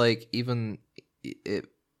 and it's like even it.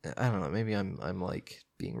 I don't know. Maybe I'm like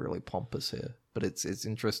being really pompous here, but it's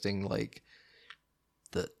interesting like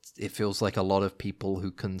that it feels like a lot of people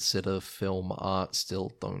who consider film art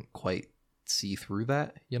still don't quite see through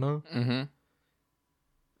that, Mm-hmm.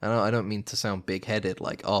 I don't mean to sound big-headed,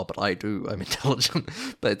 like, but I do, I'm intelligent,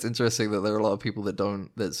 but it's interesting that there are a lot of people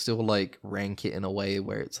that still, like, rank it in a way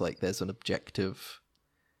where it's like there's an objective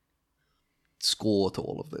score to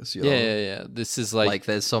all of this, Yeah. This is like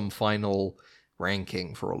there's some final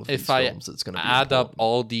ranking for all of these films that's going to be add important. up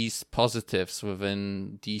all these positives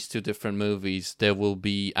within these two different movies, there will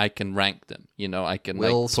be, I can rank them, I can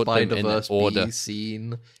will like put them in order. Be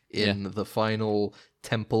seen in the final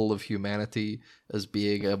temple of humanity as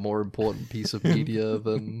being a more important piece of media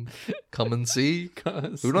than Come and See?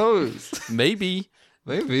 Who knows? Maybe.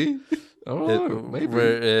 I don't know. Maybe.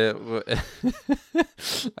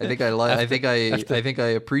 I think I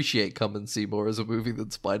appreciate Come and See more as a movie than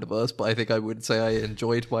Spider-Verse, but I think I would say I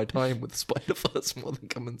enjoyed my time with Spider-Verse more than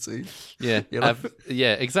Come and See. Yeah,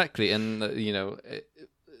 yeah, exactly. And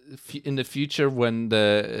in the future, when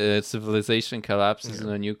the civilization collapses in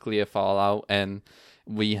a nuclear fallout, and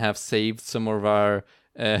we have saved some of our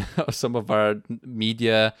some of our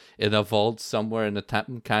media in a vault somewhere in a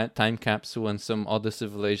time capsule, and some other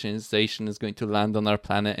civilization is going to land on our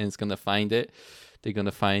planet and it's going to find it. They're going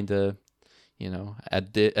to find a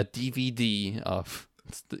DVD of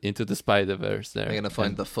Into the Spider-Verse there. They're going to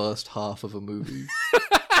find the first half of a movie.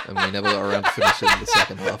 And we never got around to finishing the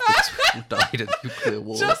second half because we died in nuclear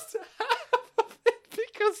war. Just half of it,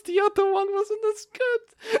 because the other one wasn't as good.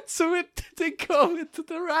 So it didn't go into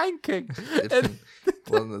the ranking. It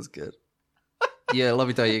wasn't as good. Yeah, let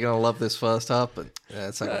me tell you, you're going to love this first half, but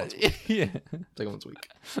second one's weak. Yeah. Second one's weak.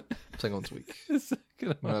 Second one's weak. You're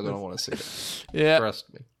not going to want to see it. Yeah.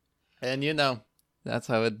 Trust me. And, that's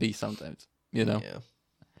how it be sometimes, Yeah.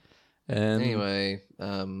 Anyway,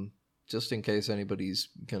 just in case anybody's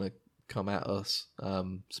going to come at us,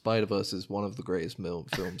 Spider-Verse is one of the greatest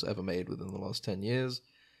films ever made within the last 10 years.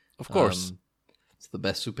 Of course. It's the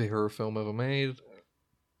best superhero film ever made.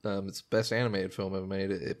 It's the best animated film ever made.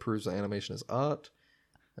 It proves that animation is art.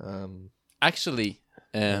 Actually.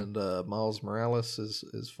 And Miles Morales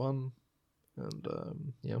is fun. And,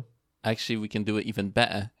 Actually, we can do it even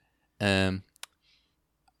better. The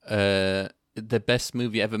best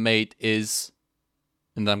movie ever made is...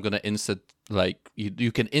 And I'm going to insert,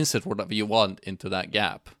 you can insert whatever you want into that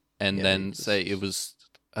gap. And then say it was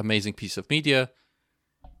amazing piece of media.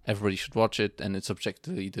 Everybody should watch it. And it's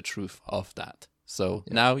objectively the truth of that. So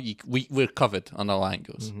now we're covered on all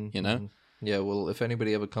angles, Mm-hmm. Yeah, well, if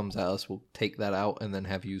anybody ever comes at us, we'll take that out and then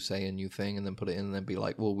have you say a new thing and then put it in and then be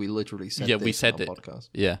like, well, we literally said this in our podcast.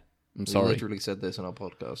 Yeah, I'm sorry. We literally said this in our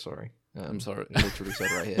podcast, sorry. I'm sorry. We literally said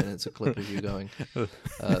right here, and it's a clip of you going,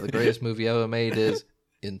 the greatest movie ever made is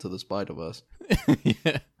Into the Spider-Verse.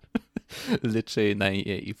 Yeah. Literally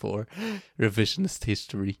 1984. Revisionist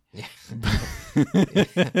history. Yeah.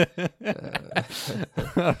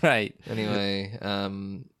 All right. Anyway,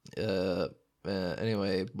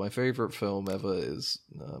 my favorite film ever is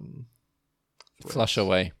Flushed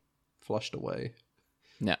Away.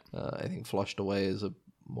 Yeah. I think Flushed Away is a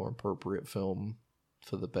more appropriate film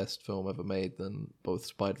for the best film ever made than both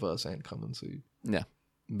Spider-Verse and Come and See. Yeah.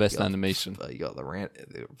 Best animation. You got the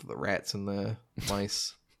rats and the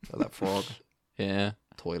mice, that frog. Yeah.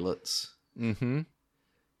 Toilets. Mm-hmm.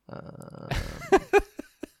 How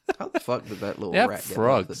the fuck did that little rat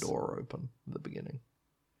frogs. get the door open at the beginning?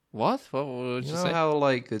 What would you say? You know how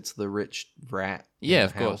it's the rich rat in the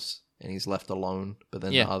house, and he's left alone, but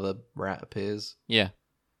then the other rat appears? Yeah.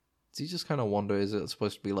 Does he just kind of wander? Is it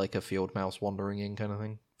supposed to be like a field mouse wandering in kind of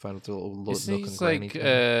thing? Find a little nook and cranny.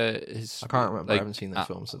 His, I can't remember. I haven't seen the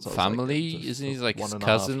film since I was family. Isn't he like his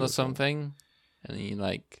cousin or something? And he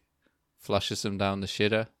flushes him down the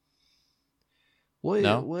shitter.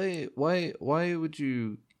 Why would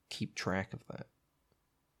you keep track of that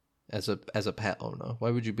as a pet owner? Why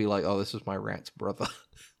would you be like, oh, this is my rat's brother?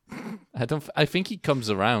 I think he comes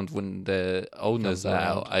around when the owners are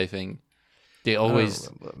out. I think they always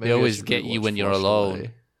get you when you're alone.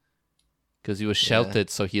 Because he was sheltered,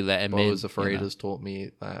 so he let him in. Bo is Afraid has taught me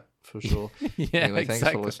that, for sure. Anyway, thanks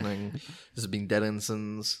for listening. This has been Dead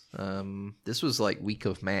Ensigns. This was week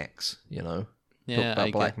of Max, Yeah, talked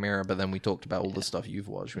about Black Mirror, but then we talked about all the stuff you've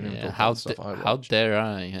watched. We didn't talk about the stuff I watched. How dare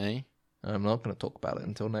I, hey? I'm not going to talk about it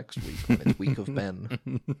until next week when it's Week of Ben.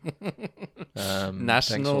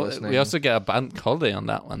 National. We also get a bank holiday on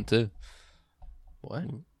that one, too. What?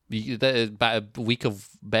 Week of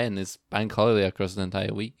Ben is bank holiday across the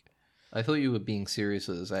entire week. I thought you were being serious.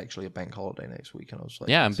 There's actually a bank holiday next week, and I was like,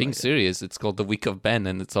 "Yeah, I'm being serious. It's called the Week of Ben,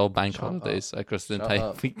 and it's all bank holidays across the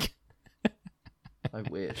entire week." I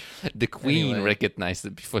wish the Queen recognized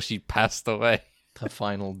it before she passed away. The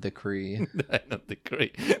final decree. Not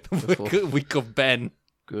decree. The Week of Ben.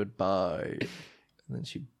 Goodbye. And then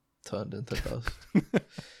she turned into dust.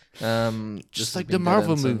 Just like the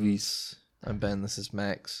Marvel movies. I'm Ben, this is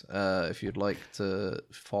Max. If you'd like to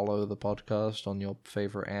follow the podcast on your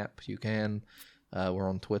favorite app, you can. We're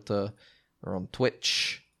on Twitter. We're on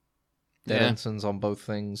Twitch. Dead Ensigns on both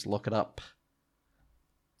things. Look it up.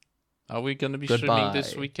 Are we going to be streaming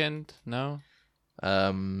this weekend? No?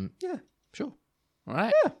 Yeah, sure. All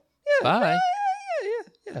right. Yeah. Bye.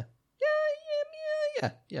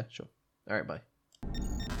 Yeah, sure. All right, bye.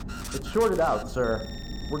 It's shorted out, sir.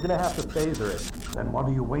 We're going to have to phaser it. Then what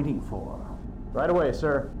are you waiting for? Right away,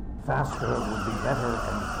 sir. Faster would be better,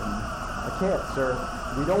 Ensign. I can't, sir.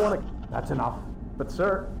 We don't want to... That's enough. But,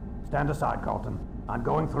 sir... Stand aside, Carlton. I'm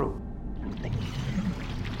going through.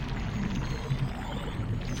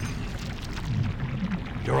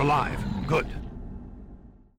 You're alive. Good.